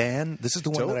bike van. This is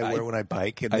the one that I wear when I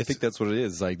bike. And I think that's what it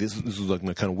is. Like this is like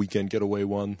my kind of weekend getaway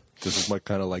one. This is my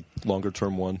kind of like longer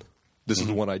term one. This is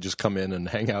the one I just come in and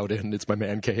hang out in. It's my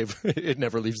man cave. It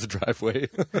never leaves the driveway.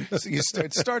 So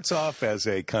it starts off as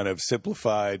a kind of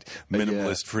simplified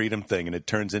minimalist freedom thing, and it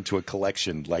turns into a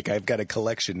collection. Like I've got a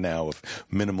collection now of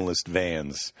minimalist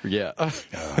vans. Yeah.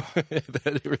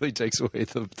 That really takes away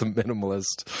the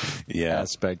minimalist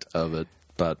aspect of it,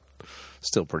 but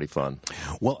still pretty fun.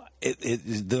 Well,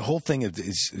 the whole thing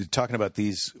is talking about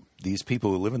these people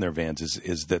who live in their vans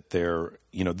is that they're,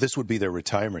 this would be their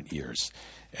retirement years.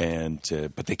 And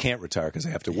but they can't retire because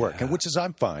they have to work, and which is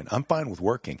I'm fine. I'm fine with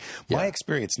working. My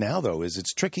experience now, though, is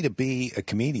it's tricky to be a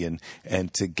comedian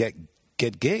and to get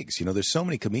gigs. There's so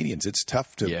many comedians. It's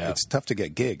tough to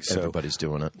get gigs. So, everybody's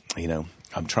doing it.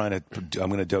 I'm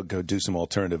going to go do some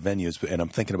alternative venues, and I'm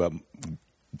thinking about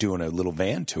doing a little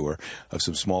van tour of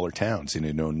some smaller towns,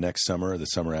 next summer or the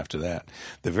summer after that.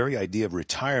 The very idea of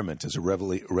retirement is a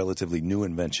relatively new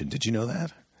invention. Did you know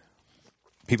that?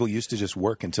 People used to just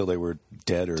work until they were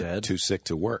dead or too sick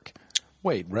to work.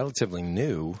 Wait, relatively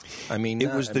new? I mean,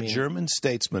 it was the German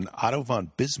statesman Otto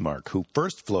von Bismarck who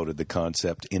first floated the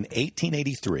concept in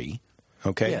 1883.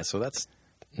 Okay, yeah, so that's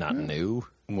not new.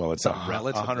 Well, it's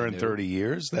 130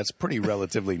 years. That's pretty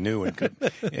relatively new in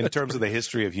terms of the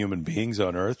history of human beings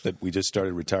on Earth that we just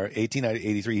started retiring.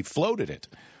 1883, he floated it.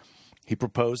 He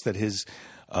proposed that his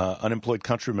unemployed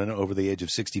countrymen over the age of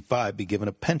 65 be given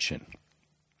a pension,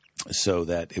 so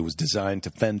that it was designed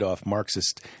to fend off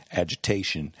Marxist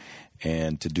agitation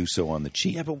and to do so on the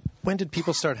cheap. Yeah, but when did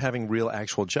people start having real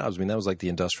actual jobs? I mean, that was like the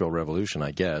Industrial Revolution,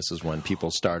 I guess, is when people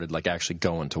started like actually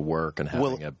going to work and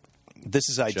having a this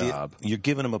is idea. job. You're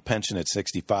giving them a pension at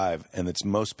 65, and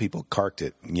most people carked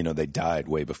it. They died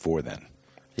way before then.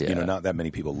 Yeah. Not that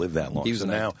many people live that long. He was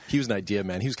an idea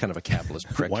man. He was kind of a capitalist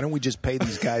prick. Why don't we just pay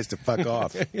these guys to fuck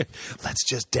off? Let's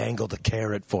just dangle the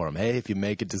carrot for him. Hey, if you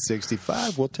make it to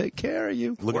 65, we'll take care of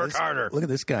you. Work harder. Look at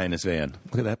this guy in his van.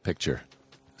 Look at that picture.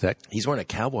 He's wearing a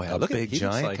cowboy hat. A big,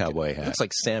 giant cowboy hat. Looks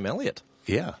like Sam Elliott.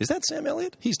 Yeah. Is that Sam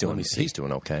Elliott? He's doing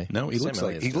okay. No, he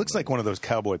looks like one of those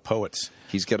cowboy poets.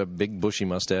 He's got a big bushy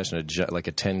mustache and a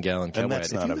 10-gallon cowboy hat. And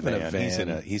that's not a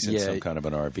van. He's in some kind of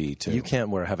an RV too. You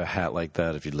can't have a hat like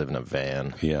that if you live in a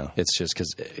van. Yeah. It's just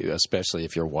because, especially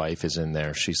if your wife is in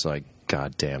there, she's like,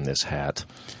 God damn this hat.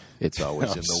 It's always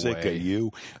I'm in the sick way. of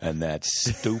you and that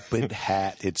stupid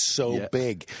hat. It's so Yeah.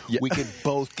 big. Yeah. We could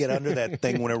both get under that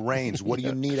thing when it rains. What do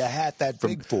you need a hat that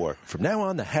big for? From now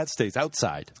on, the hat stays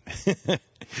outside.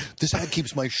 This hat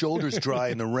keeps my shoulders dry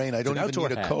in the rain. I don't an even outdoor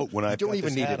need a hat. coat when I You don't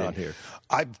even need it on in here.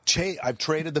 I've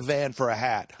traded the van for a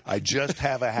hat. I just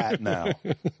have a hat now.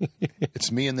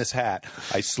 It's me in this hat.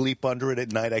 I sleep under it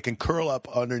at night. I can curl up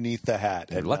underneath the hat.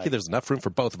 You're lucky there's enough room for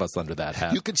both of us under that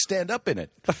hat. You can stand up in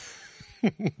it.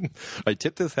 I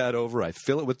tip this hat over. I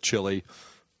fill it with chili.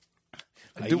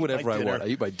 I do eat whatever my I want. dinner. I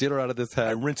eat my dinner out of this I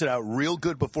hat. rinse it out real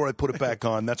good before I put it back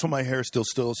on. That's when my hair still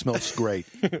smells great.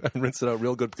 I rinse it out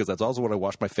real good because that's also what I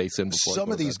wash my face in before. I Some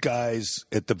go of to these bed. guys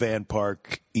at the van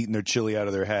park eating their chili out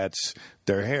of their hats,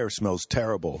 their hair smells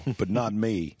terrible, but not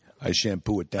me. I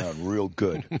shampoo it down real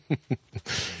good.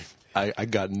 I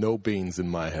got no beans in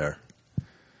my hair.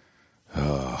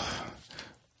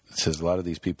 It says a lot of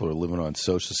these people are living on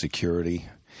Social Security.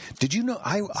 Did you know?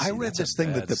 I read this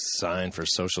thing that the sign for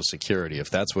Social Security, if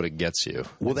that's what it gets you.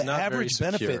 well, It's the not very average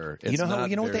benefit. secure. You It's know not what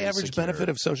the very average secure. benefit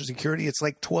of Social Security? It's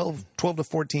like 12 to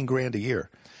 14 grand a year.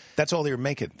 That's all they're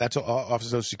making. That's all off of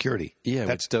Social Security. Yeah,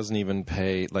 that's which doesn't even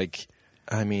pay. Like,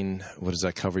 I mean, what does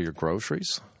that cover your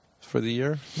groceries for the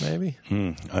year? Maybe. I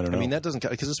don't know. I mean, that doesn't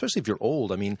because especially if you're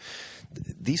old. I mean,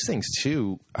 these things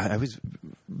too. I was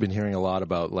been hearing a lot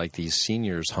about like these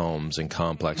seniors' homes and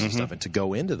complexes and stuff, and to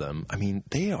go into them. I mean,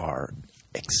 they are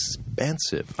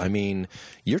expensive. I mean,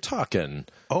 you're talking.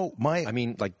 I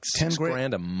mean, like 10 $6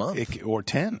 grand a month. or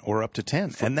 10 or up to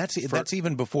 10, and that's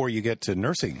even before you get to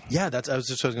nursing. Yeah, I was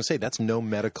going to say that's no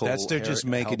medical. They're just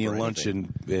making you help or lunch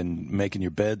anything. and making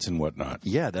your beds and whatnot.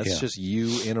 Yeah, that's just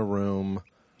you in a room.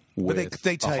 But they with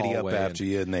tidy a up hallway after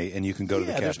you, and you can go to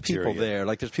the there's cafeteria. people there.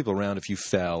 Like there's people around if you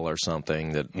fell or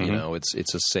something. That you know, it's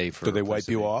a safer. Do they place wipe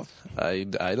to you be. off?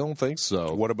 I don't think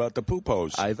so. What about the poop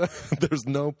hose? There's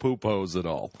no poop hose at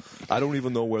all. I don't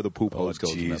even know where the poop hose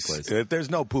goes in that Jeez. place. If there's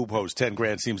no poop hose, 10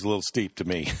 grand seems a little steep to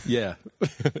me. Yeah,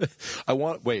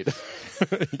 wait.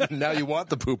 Now you want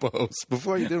the poop hose.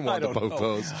 Before you didn't want the poop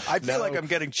hose. I feel Now- like I'm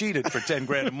getting cheated for 10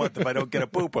 grand a month if I don't get a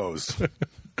poop hose.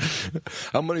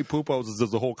 How many poop hoses does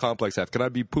the whole complex have? Can I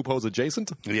be poop hose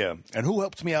adjacent? Yeah. And who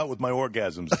helps me out with my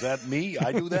orgasms? Is that me?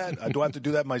 I do that? Do I have to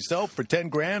do that myself for 10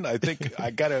 grand? I think I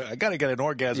gotta get an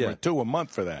orgasm or two a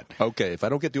month for that. Okay, if I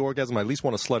don't get the orgasm, I at least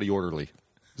want a slutty orderly.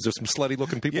 Is there some slutty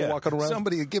looking people walking around?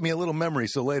 Somebody give me a little memory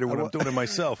so later when I'm doing it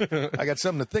myself, I got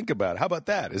something to think about. How about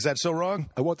that? Is that so wrong?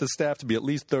 I want the staff to be at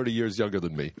least 30 years younger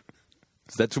than me.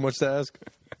 Is that too much to ask?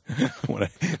 I want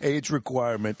an age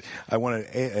requirement. I want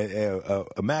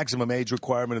a maximum age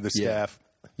requirement of the staff.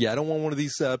 Yeah, I don't want one of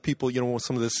these people,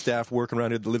 some of this staff working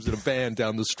around here that lives in a van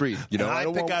down the street. And I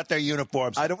don't pick want, out their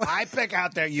uniforms. I pick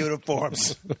out their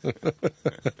uniforms.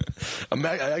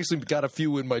 I actually got a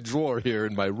few in my drawer here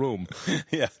in my room.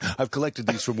 Yeah, I've collected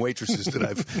these from waitresses that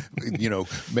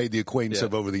I've, made the acquaintance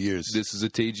of over the years. This is a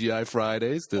TGI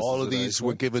Fridays. All of these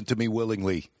were given to me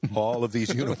willingly. All of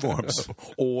these uniforms.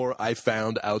 Or I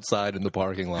found outside in the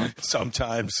parking lot.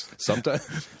 Sometimes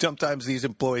these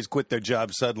employees quit their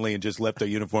jobs suddenly and just left their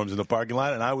uniforms in the parking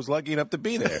lot, and I was lucky enough to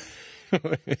be there.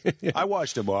 I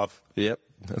washed them off. Yep.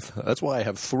 That's why I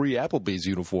have 3 Applebee's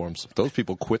uniforms. Those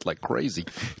people quit like crazy.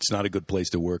 It's not a good place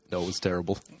to work. No, it's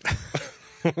terrible.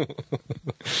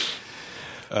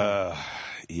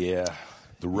 Yeah.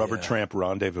 The Rubber Tramp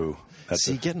Rendezvous.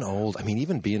 See, getting old, I mean,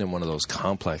 even being in one of those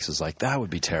complexes, like, that would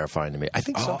be terrifying to me. I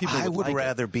think some people I would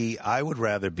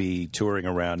rather be touring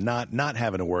around, not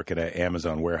having to work at an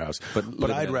Amazon warehouse, but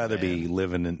living I'd in a rather be van.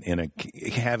 living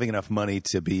having enough money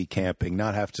to be camping,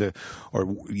 not have to, or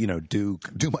do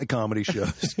my comedy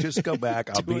shows. Just go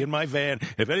back. I'll be in my van.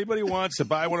 If anybody wants to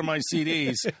buy one of my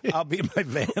CDs, I'll be in my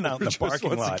van out in the Just parking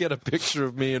wants lot. to get a picture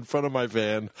of me in front of my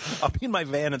van. I'll be in my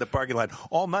van in the parking lot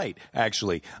all night.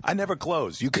 Actually, I never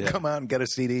close. You can come out and get a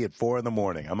CD at 4 a.m.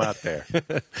 I'm out there.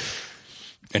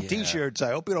 And T-shirts,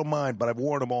 I hope you don't mind, but I've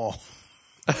worn them all.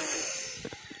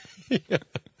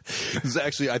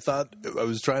 Actually, I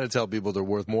was trying to tell people they're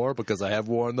worth more because I have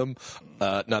worn them.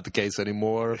 Not the case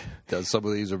anymore. Some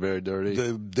of these are very dirty.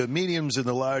 The mediums and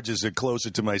the larges are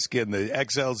closer to my skin. The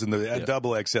XLs and the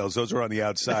double XLs, those are on the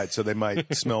outside, so they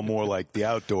might smell more like the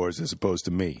outdoors as opposed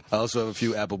to me. I also have a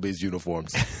few Applebee's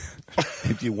uniforms.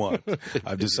 If you want,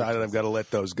 I've decided I've got to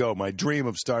let those go. My dream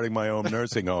of starting my own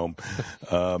nursing home,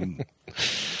 I'm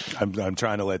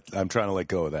trying to let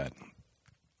go of that.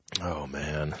 Oh,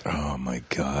 man. Oh my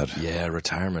God. Yeah,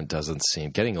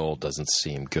 getting old doesn't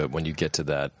seem good when you get to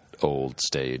that old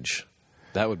stage.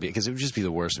 That would be, because it would just be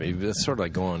the worst. Maybe it's sort of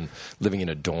like living in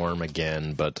a dorm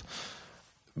again, but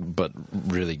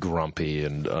really grumpy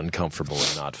and uncomfortable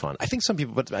and not fun. I think some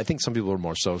people are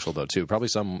more social though too. Probably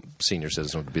some senior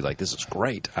citizens would be like, "This is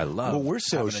great. I love Well, we're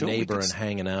having social. a neighbor and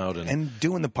hanging out and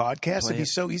doing the podcast. It'd be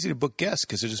so easy to book guests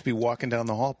because they'll just be walking down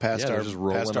the hall past they're our just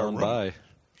rolling past our on room. by.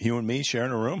 You and me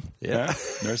sharing a room. Yeah.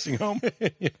 Nursing home.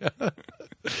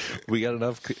 We got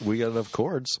enough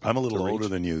cords. I'm a little to reach. older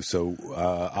than you, so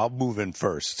I'll move in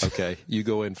first. Okay, you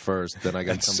go in first. Then I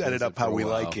got And to set it up how we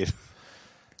like it.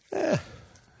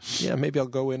 Yeah, maybe I'll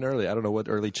go in early. I don't know what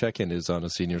early check-in is on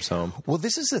a senior's home. Well,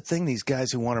 this is the thing, these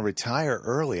guys who want to retire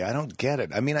early, I don't get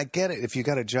it. I mean, I get it if you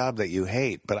got a job that you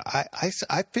hate, but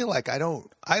I feel like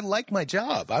I like my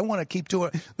job. I want to keep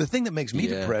doing it. The thing that makes me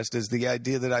depressed is the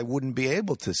idea that I wouldn't be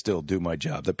able to still do my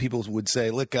job, that people would say,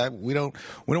 look, we don't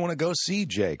want to go see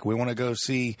Jake. We want to go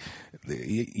see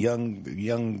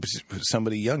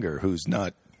somebody younger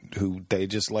who they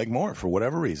just like more for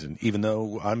whatever reason, even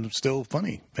though I'm still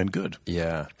funny and good.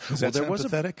 Yeah. Is that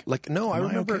pathetic?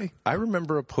 I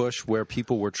remember a push where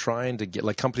people were trying to get,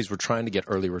 like companies were trying to get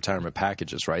early retirement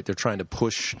packages, right? They're trying to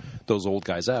push those old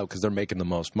guys out because they're making the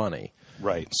most money.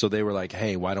 Right. So they were like,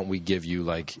 hey, why don't we give you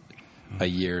like a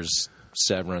year's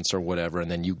severance or whatever, and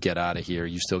then you get out of here,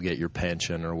 you still get your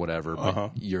pension or whatever,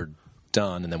 but you're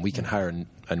done, and then we can hire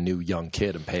a new young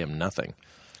kid and pay him nothing.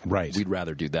 Right. We'd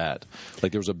rather do that.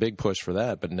 Like there was a big push for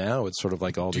that, but now it's sort of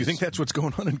like all. Do you think that's what's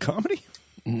going on in comedy?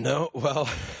 No. Well,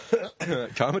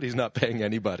 comedy's not paying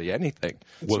anybody anything.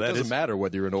 Well, so it doesn't matter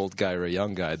whether you're an old guy or a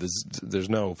young guy. There's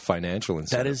no financial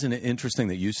incentive. That is interesting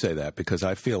that you say that, because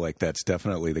I feel like that's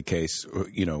definitely the case.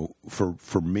 You know,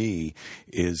 for me,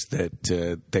 is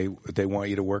that they want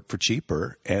you to work for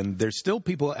cheaper, and there's still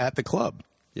people at the club.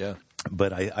 Yeah.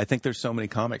 But I think there's so many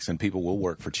comics, and people will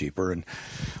work for cheaper and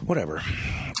whatever.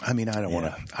 I mean, I don't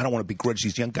want to begrudge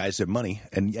these young guys their money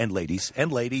and ladies.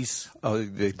 Oh,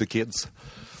 the kids.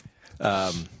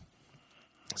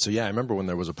 So yeah, I remember when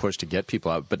there was a push to get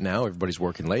people out, but now everybody's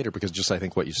working later because just I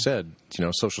think what you said, you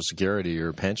know, Social Security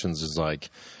or pensions is like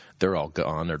they're all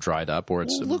gone, they're dried up, or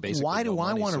it's basically why do no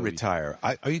I money, want to retire?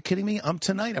 Are you kidding me?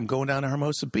 Tonight I'm going down to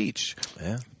Hermosa Beach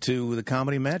to the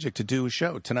Comedy Magic to do a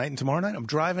show tonight and tomorrow night. I'm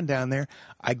driving down there.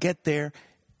 I get there.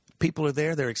 People are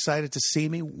there. They're excited to see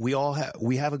me. We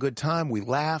have a good time. We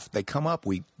laugh. They come up.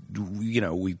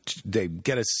 They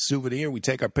get a souvenir. We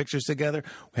take our pictures together.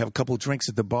 We have a couple of drinks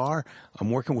at the bar. I'm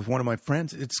working with one of my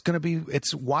friends.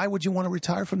 Why would you want to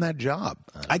retire from that job?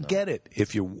 I get it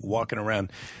if you're walking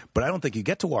around, but I don't think you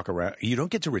get to walk around. You don't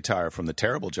get to retire from the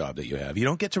terrible job that you have. You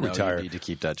don't get to retire. You need to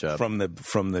keep that job from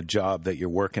the job that you're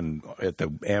working at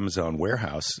the Amazon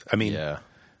warehouse. I mean,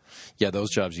 yeah,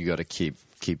 those jobs you got to keep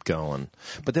going.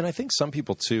 But then I think some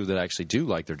people too that actually do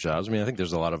like their jobs. I mean, I think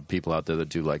there's a lot of people out there that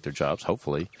do like their jobs,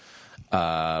 hopefully.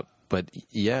 But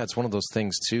yeah, it's one of those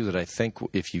things too that I think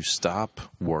if you stop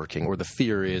working, or the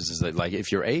fear is that like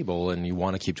if you're able and you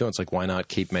want to keep doing, it's like why not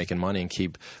keep making money and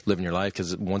keep living your life?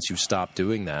 Because once you stop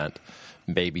doing that,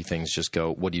 maybe things just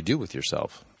go. What do you do with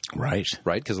yourself? Right.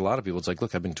 Because a lot of people, it's like,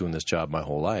 look, I've been doing this job my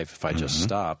whole life. If I just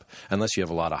stop, unless you have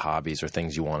a lot of hobbies or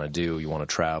things you want to do, you want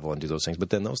to travel and do those things. But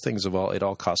then those things it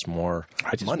all costs more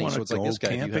money. So it's like this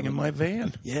guy camping in my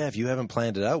van. Yeah, if you haven't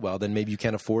planned it out well, then maybe you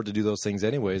can't afford to do those things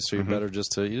anyways. So you're better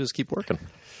just keep working.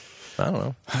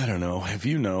 I don't know. If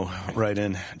you know, write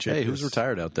in. Hey, who's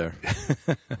retired out there?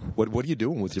 What are you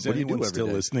doing with your? What do you do every still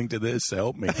day? Listening to this?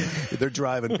 Help me. They're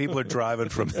driving. People are driving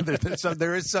from.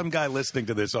 There is some guy listening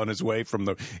to this on his way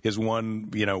from his one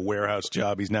warehouse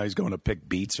job. He's going to pick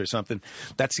beets or something.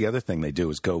 That's the other thing they do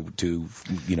is go do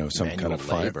some Manual kind of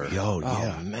labor.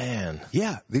 Oh man.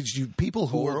 Yeah, these people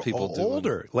who are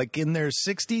older, like in their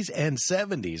 60s and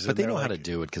 70s, but they know how to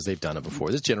do it because they've done it before.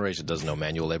 This generation doesn't know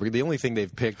manual labor. The only thing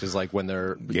they've picked is like when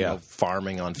they're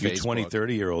farming on Facebook. 20,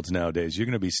 30-year-olds nowadays, you're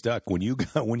going to be stuck when you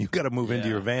got to move into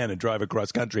your van and drive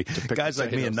across country. Guys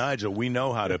like me and Nigel, we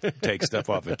know how to take stuff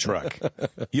off a truck.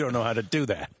 You don't know how to do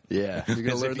that. Yeah, you're going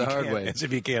to learn the hard way. As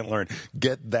if you can't learn.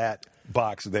 Get that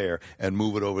box there and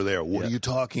move it over there. What are you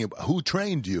talking about? Who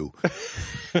trained you?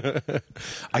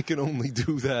 I can only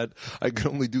do that.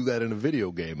 In a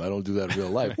video game. I don't do that in real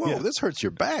life. Whoa, this hurts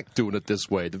your back doing it this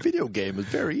way. The video game is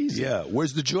very easy. Yeah,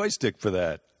 where's the joystick for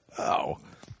that? Oh.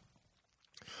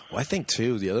 Well, I think,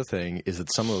 too, the other thing is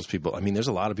that some of those people, I mean, there's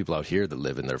a lot of people out here that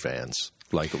live in their vans,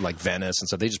 like Venice and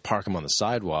stuff. They just park them on the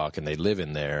sidewalk and they live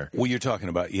in there. Well, you're talking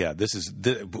about, this is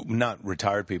not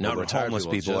retired people, but homeless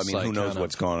people. I mean, who knows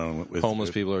what's going on with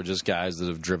homeless people are just guys that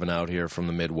have driven out here from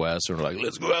the Midwest and are like,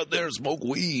 let's go out there and smoke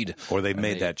weed. Or they've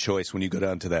made that choice when you go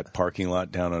down to that parking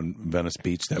lot down on Venice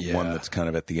Beach, that one that's kind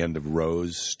of at the end of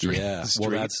Rose Street. Yeah,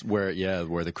 well, that's where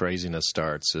the craziness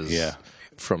starts.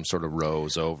 from sort of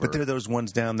rows over. But there are those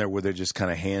ones down there where they're just kind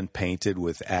of hand painted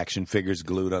with action figures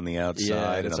glued on the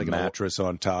outside and it's a like mattress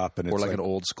on top, and or it's like an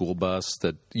old school bus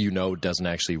that doesn't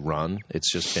actually run.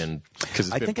 It's just been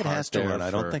because I think it has to run. I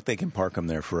don't think they can park them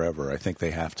there forever. I think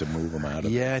they have to move them out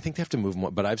of. Yeah, I think they have to move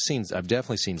them. But I've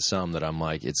definitely seen some that I'm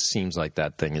like, it seems like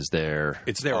that thing is there.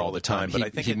 It's there all the time. But I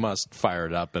think he must fire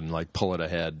it up and like pull it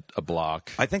ahead a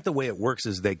block. I think the way it works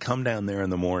is they come down there in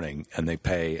the morning and they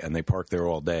pay and they park there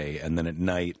all day, and then at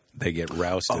night they get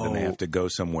rousted and they have to go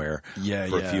somewhere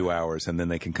for a few hours, and then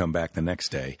they can come back the next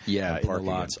day. Yeah, and park in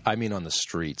the lots. again. I mean, on the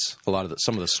streets,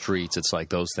 some of the streets, it's like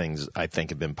those things I think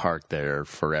have been parked there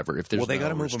forever. If there's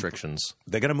no restrictions,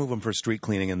 they got to move them for street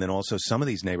cleaning, and then also some of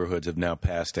these neighborhoods have now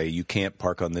passed you can't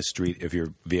park on this street if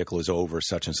your vehicle is over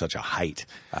such and such a height,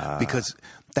 because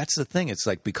that's the thing. It's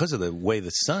like because of the way the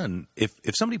sun, if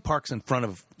somebody parks in front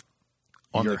of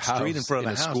on your the street in front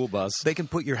of the house, school bus, they can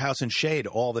put your house in shade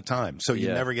all the time, so you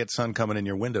never get sun coming in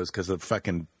your windows because the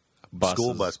fucking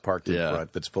school bus parked in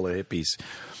front that's full of hippies.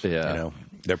 Yeah,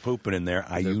 they're pooping in there.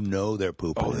 They're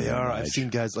pooping. Oh, they are. I've seen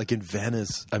guys like in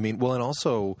Venice. I mean, well, and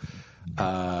also.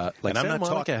 Like Santa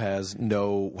Monica has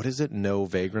no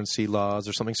vagrancy laws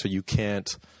or something, so you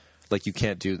can't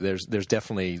do. There's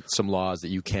definitely some laws that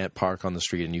you can't park on the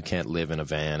street and you can't live in a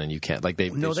van and you can't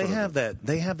they have that.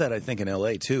 They have that I think in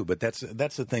L.A. too. But that's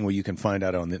the thing where you can find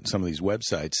out on some of these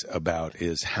websites about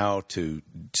is how to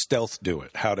stealth do it,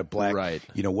 how to black,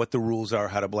 what the rules are,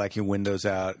 how to black your windows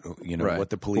out, what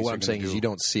the police. But what are I'm saying is you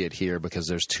don't see it here because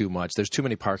there's too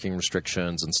many parking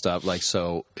restrictions and stuff. Like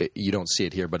you don't see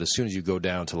it here. But as soon as you go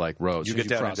down to like roads, you get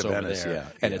down into Venice,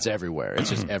 and it's everywhere. It's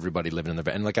just everybody living in the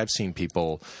van. And like I've seen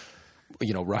people.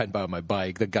 Riding by my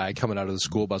bike, the guy coming out of the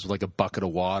school bus with like a bucket of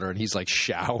water, and he's like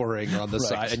showering on the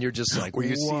side, and you're just like, where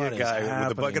you see a guy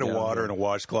with a bucket of water and a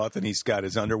washcloth, and he's got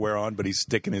his underwear on, but he's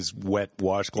sticking his wet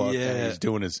washcloth, and he's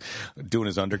doing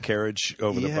his undercarriage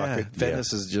over the bucket.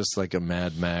 Venice is just like a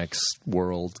Mad Max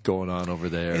world going on over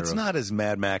there. It's not as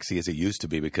Mad Maxy as it used to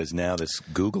be because now this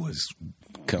Google is.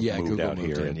 Moved Google out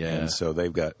moved here, and so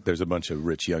there's a bunch of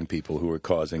rich young people who are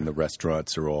causing the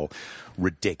restaurants are all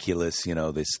ridiculous.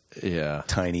 This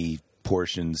tiny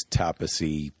portions,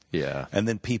 tapasy. Yeah. And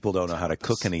then people don't know how to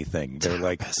cook anything. They're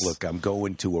like, look, I'm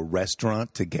going to a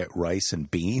restaurant to get rice and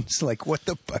beans. Like, what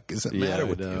the fuck is the matter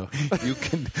with you? You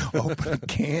can open a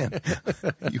can.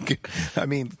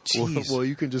 Geez. Well,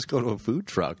 you can just go to a food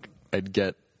truck and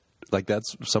get. Like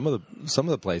that's some of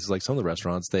the places, like some of the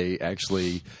restaurants,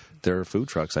 there are food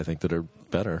trucks I think that are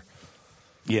better.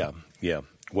 Yeah.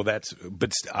 Well,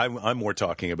 but I'm more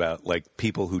talking about like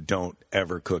people who don't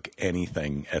ever cook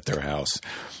anything at their house,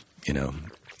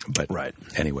 But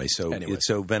anyway,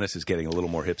 so Venice is getting a little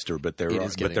more hipster, but there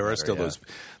are still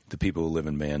the people who live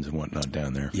in vans and whatnot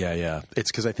down there. Yeah. It's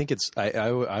because I think I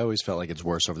always felt like it's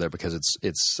worse over there because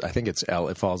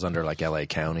it falls under like L.A.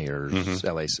 County or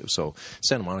L.A. So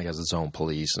Santa Monica has its own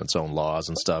police and its own laws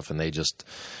and stuff, and I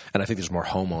think there's more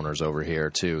homeowners over here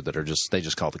too that are they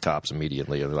just call the cops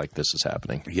immediately and they're like, this is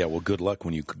happening. Yeah, well, good luck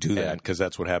when you do that because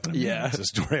that's what happened to me. Yeah, it's a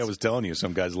story I was telling you.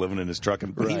 Some guy's living in his truck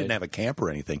and he didn't have a camp or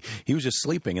anything. He was just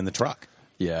sleeping in the truck.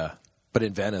 Yeah, but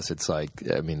in Venice, it's like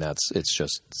it's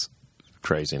just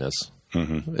craziness.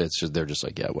 Mm-hmm. It's just they're just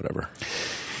like whatever.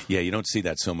 Yeah, you don't see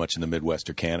that so much in the Midwest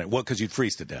or Canada. Well, because you'd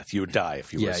freeze to death. You would die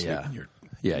if you were sleeping.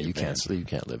 You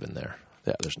can't live in there.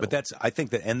 Yeah, there's no. But I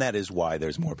think that is why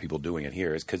there's more people doing it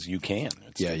here is because you can.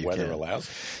 The weather allows.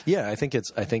 Yeah, I think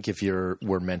if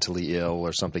were mentally ill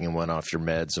or something and went off your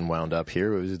meds and wound up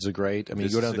here, it's a great. I mean,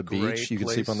 you go down to the beach, you can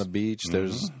sleep on the beach.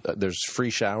 Mm-hmm. There's free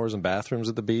showers and bathrooms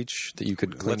at the beach that you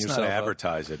could clean yourself up. Let's not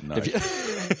advertise it, Nigel.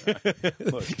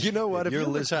 Look, you know what? If you're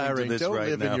retiring, don't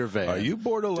live in your van. Are you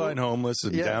borderline homeless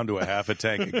and down to a half a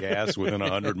tank of gas within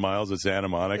 100 miles of Santa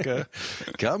Monica?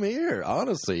 Come here.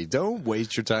 Honestly, don't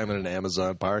waste your time in an Amazon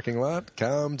parking lot.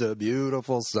 Come to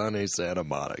beautiful, sunny Santa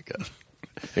Monica.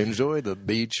 Enjoy the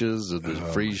beaches and the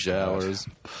free showers,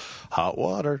 hot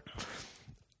water.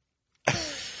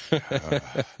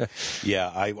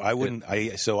 I wouldn't.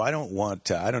 I don't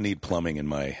want. I don't need plumbing in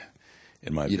my.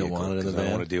 You don't want it in the van? I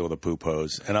don't want to deal with a poop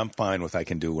hose, and I'm fine with I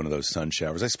can do one of those sun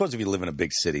showers. I suppose if you live in a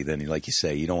big city, then like you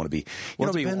say, you don't want to be. You don't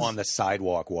want to be on the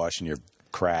sidewalk washing your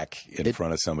crack in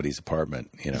front of somebody's apartment.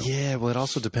 Yeah, well, it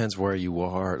also depends where you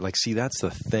are. Like, see, that's the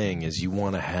thing is you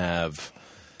want to have.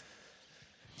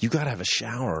 You got to have a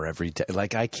shower every day.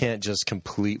 Like, I can't just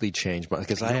completely change my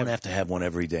because I don't have to have one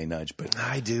every day, Nudge. But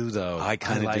I do though. I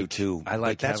kind of do too. I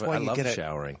like that's why I love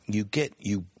showering.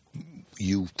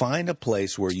 You find a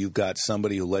place where you've got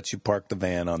somebody who lets you park the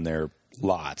van on their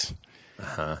lot,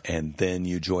 and then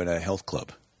you join a health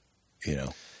club,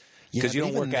 Because you don't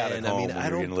even work out at then, home I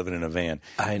when don't- you're living in a van.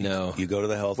 I know. You go to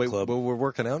the health Wait, club. well, we're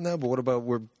working out now, but what about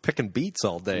we're picking beats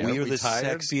all day? We Aren't are the tired?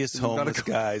 sexiest We've gotta homeless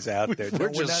go- guys out there. We're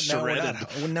No, just not. No, we're shredded.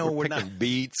 not. No, we're picking not.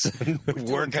 beats and Doing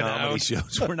working comedy out.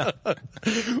 shows. We're not.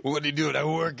 What do you do? I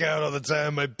work out all the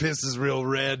time. My piss is real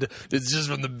red. It's just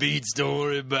from the beats. Don't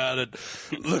worry about it.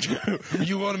 Look,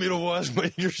 you wanted me to wash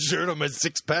your shirt on my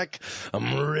six pack?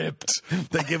 I'm ripped.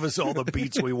 They give us all the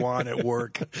beats we want at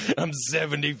work. I'm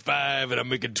 75 and I'm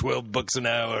making $12 an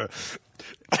hour.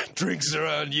 Drinks are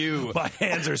on you. My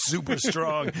hands are super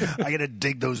strong. I got to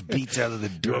dig those beats out of the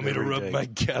dirt. You want me to every rub day. my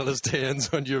calloused hands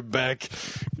on your back?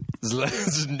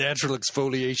 This is natural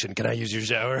exfoliation. Can I use your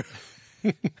shower?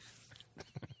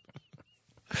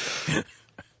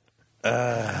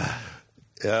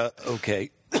 Okay.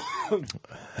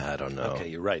 I don't know. Okay,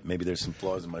 you're right. Maybe there's some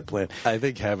flaws in my plan. I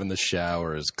think having the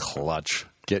shower is clutch.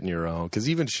 Getting your own, because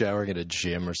even showering at a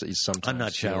gym or sometimes I'm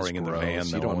not showering in the van.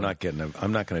 You No, don't I'm wanna- not getting.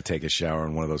 I'm not going to take a shower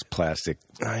in one of those plastic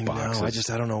I know. boxes.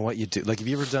 I don't know what you do. Like, have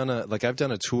you ever done I've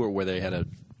done a tour where they had a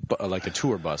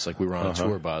tour bus. Like, we were on a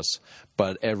tour bus,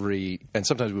 but and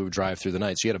sometimes we would drive through the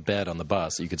night. So you had a bed on the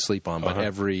bus that you could sleep on, but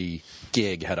every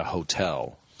gig had a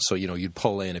hotel. So you'd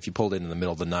pull in. If you pulled in the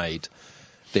middle of the night,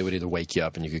 they would either wake you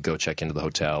up and you could go check into the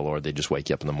hotel, or they'd just wake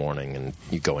you up in the morning and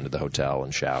you go into the hotel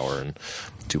and shower and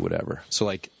do whatever. So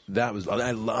I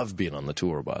love being on the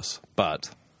tour bus, but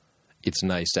it's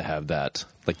nice to have that.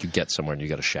 Like, you get somewhere and you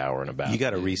got a shower and a bath. You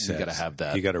got to reset. You got to have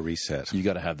that. You got to reset. You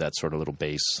got to have that sort of little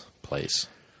base place.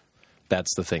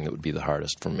 That's the thing that would be the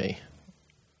hardest for me.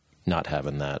 Not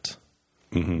having that.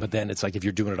 Mm-hmm. But then it's like, if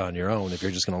you're doing it on your own, if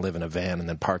you're just going to live in a van and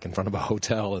then park in front of a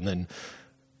hotel, and then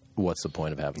what's the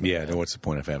point of having a van? No, what's the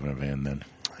point of having a van then?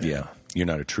 Yeah. You're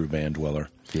not a true van dweller.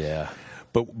 Yeah.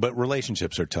 But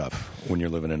relationships are tough when you're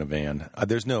living in a van.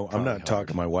 I'm not talking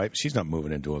to my wife. She's not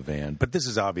moving into a van. But this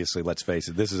is obviously, let's face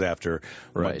it, this is after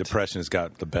my depression has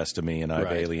got the best of me and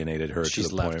I've alienated her She's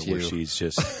to the point where you. she's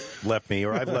just left me,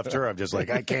 or I've left her. I'm just like,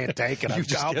 I can't take it.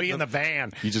 I'll be in the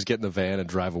van. You just get in the van and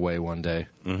drive away one day.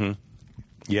 Mm-hmm.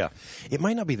 Yeah. It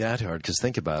might not be that hard, because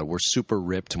think about it. We're super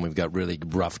ripped and we've got really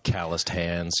rough, calloused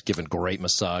hands, giving great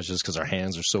massages because our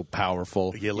hands are so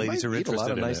powerful. Yeah, ladies are meet interested a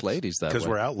lot of in nice it. ladies that way. Because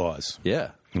we're outlaws. Yeah.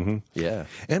 Mm-hmm. Yeah.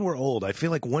 And we're old. I feel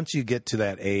like once you get to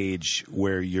that age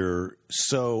where you're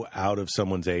so out of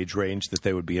someone's age range that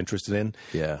they would be interested in,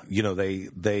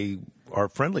 they are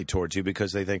friendly towards you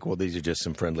because they think, well, these are just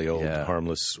some friendly, old,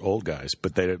 harmless old guys.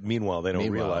 But meanwhile, they don't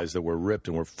realize that we're ripped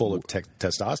and we're full of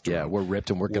testosterone. Yeah, we're ripped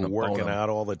and we're going to bone working them. out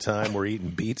all the time. We're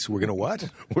eating beets. We're going to what?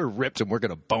 We're ripped and we're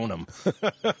going to bone them.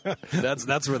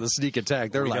 That's where the sneak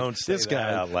attack. They're We like, don't say this that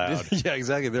guy out loud. Yeah,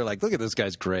 exactly. They're like, look at this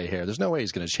guy's gray hair. There's no way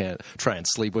he's going to try and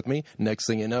sleep with me. Next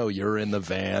thing you know, you're in the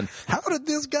van. How did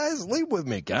this guy sleep with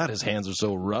me? God, his hands are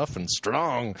so rough and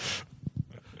strong.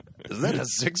 Is that a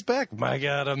six-pack? My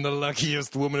God, I'm the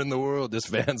luckiest woman in the world. This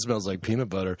van smells like peanut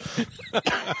butter.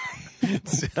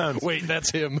 Wait,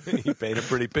 that's him. You paint a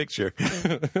pretty picture.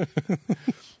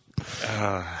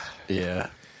 Yeah.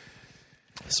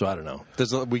 So I don't know.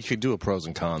 We could do a pros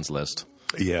and cons list.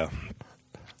 Yeah.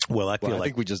 Well, I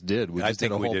think we just did. We just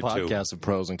did a whole podcast of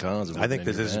pros and cons. I think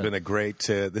this has been a great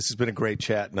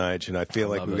chat, Nigel, and I feel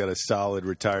like we've got a solid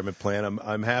retirement plan.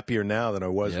 I'm happier now than I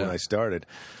was when I started.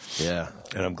 Yeah,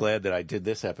 and I'm glad that I did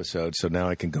this episode, so now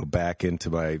I can go back into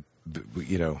my,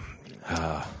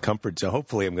 comfort zone.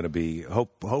 Hopefully, I'm going to be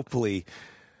hopefully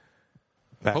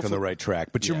back on the right track.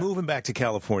 But you're moving back to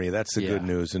California. That's the good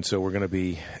news, and so we're going to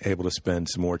be able to spend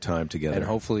some more time together. And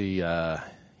hopefully,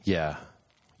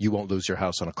 you won't lose your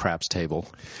house on a craps table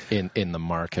in the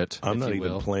market. I'm not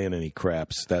even playing any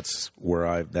craps. That's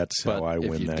how I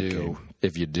win that game.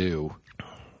 If you do,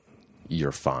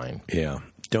 you're fine. Yeah.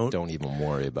 Don't even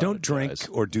worry about it. Don't drink guys.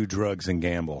 or do drugs and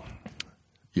gamble.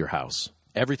 Your house.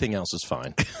 Everything else is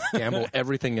fine. Gamble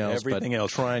everything else. Everything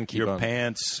else. Try and keep your on.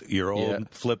 Pants, your old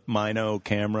flip Mino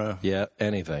camera. Yeah,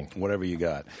 anything. Whatever you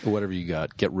got. Whatever you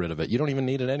got. Get rid of it. You don't even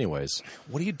need it anyways.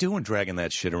 What are you doing dragging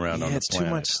that shit around on the it's planet?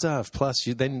 too much stuff. Plus,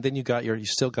 you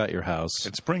still got your house.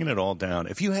 It's bringing it all down.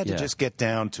 If you had to just get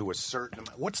down to a certain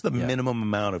amount, what's the minimum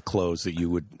amount of clothes that you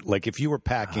would, like if you were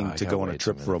packing to go on a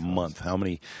trip for a month, how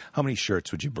many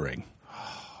shirts would you bring?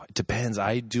 It depends.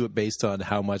 I do it based on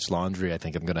how much laundry I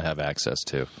think I'm going to have access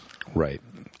to. Right.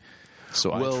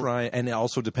 So I try, and it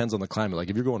also depends on the climate. Like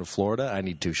if you're going to Florida, I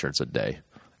need 2 shirts a day.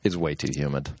 It's way too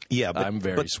humid. Yeah, but I'm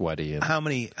very sweaty. And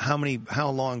how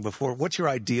long before? What's your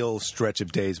ideal stretch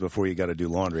of days before you got to do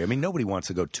laundry? I mean, nobody wants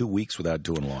to go 2 weeks without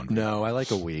doing laundry. No, I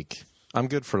like a week. I'm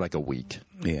good for like a week.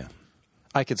 Yeah.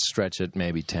 I could stretch it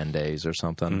maybe 10 days or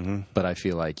something, but I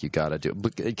feel like you got to do it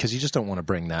because you just don't want to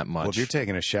bring that much. Well, if you're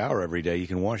taking a shower every day, you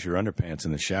can wash your underpants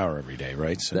in the shower every day,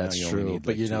 right? So That's now you only true. need,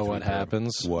 But like, you 2, know 3 what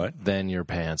happens? What? Then your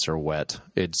pants are wet.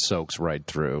 It soaks right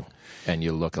through, and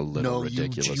you look a little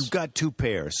ridiculous. You got 2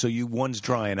 pairs, so one's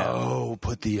drying out. Oh,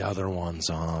 put the other ones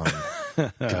on.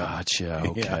 Gotcha.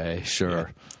 Okay,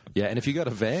 sure. Yeah, and if you got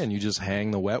a van, you just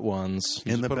hang the wet ones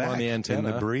In the put them back, on the antenna, in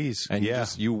the breeze. and Yeah.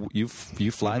 you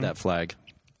fly that flag.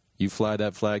 You fly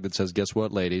that flag that says, "Guess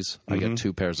what, ladies? I got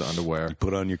 2 pairs of underwear."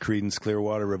 Put on your Creedence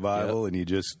Clearwater Revival, and you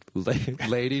just...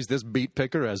 Ladies, this beat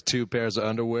picker has 2 pairs of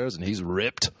underwears, and he's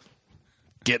ripped.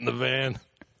 Get in the van.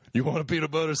 You want a peanut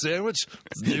butter sandwich?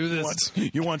 Let's do this.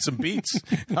 You want some beets?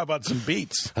 How about some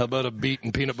beets? How about a beet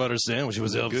and peanut butter sandwich? It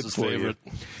was Elvis's for favorite.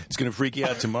 you. It's going to freak you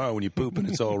out tomorrow when you poop and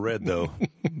it's all red, though.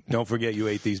 Don't forget you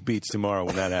ate these beets tomorrow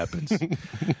when that happens.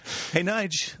 Hey,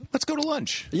 Nige, let's go to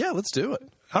lunch. Yeah, let's do it.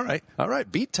 All right. All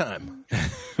right, beat time.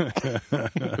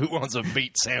 Who wants a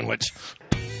beet sandwich?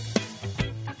 I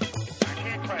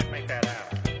can't quite make that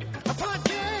out. A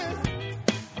podcast.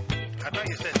 I thought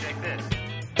you said take this.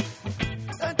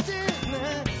 I did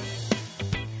not.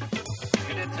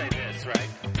 You did say this, right?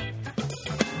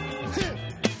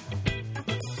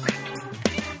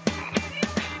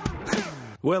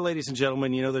 Well, ladies and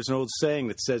gentlemen, you know there's an old saying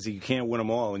that says that you can't win them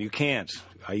all, and you can't.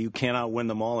 You cannot win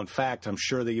them all. In fact, I'm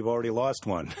sure that you've already lost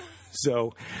one.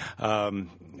 So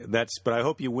but I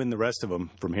hope you win the rest of them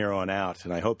from here on out,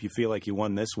 and I hope you feel like you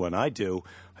won this one. I do.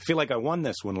 I feel like I won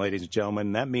this one, ladies and gentlemen,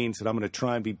 and that means that I'm going to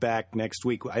try and be back next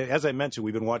week. As I mentioned,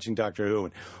 we've been watching Doctor Who,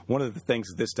 and one of the things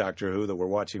of this Doctor Who that we're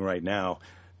watching right now,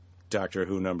 Doctor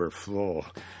Who number 4,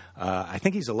 I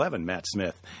think he's 11, Matt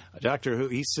Smith. Doctor Who,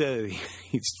 he said,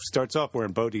 he starts off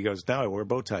wearing bow. He goes, "Now I wear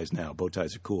bow ties now. Bow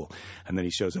ties are cool." And then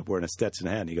he shows up wearing a Stetson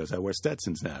hat. And he goes, "I wear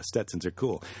Stetsons now. Stetsons are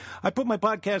cool." I put my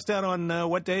podcast out on,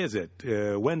 what day is it?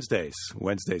 Wednesdays.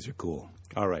 Wednesdays are cool.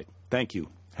 All right. Thank you.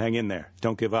 Hang in there.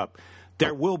 Don't give up.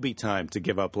 There will be time to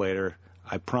give up later.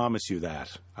 I promise you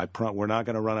that. We're not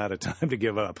going to run out of time to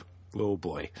give up. Oh,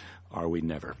 boy. Are we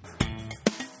never.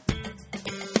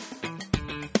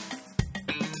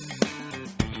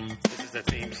 The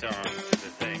theme song to the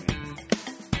thing.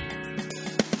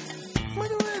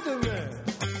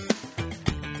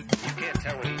 You can't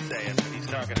tell what he's saying, but he's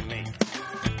talking to me.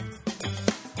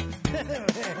 If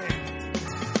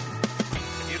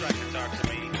you'd like to talk to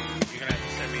me, you're going to have to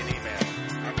send me an email.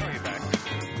 I'll call you back.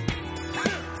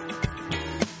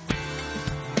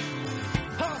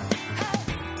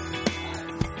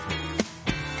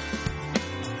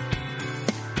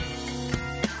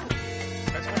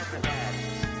 Let's walk the dog.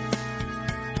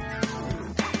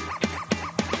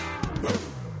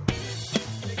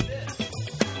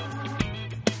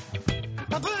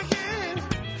 I'm looking.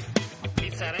 He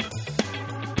said it.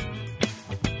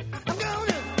 I'm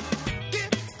gonna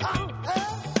get on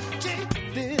up. Take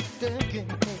this again.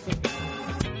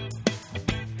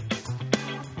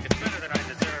 It's better than I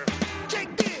deserve.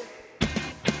 Take this.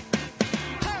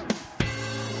 Hey.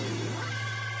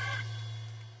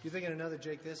 You thinking another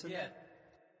Jake this? Yeah.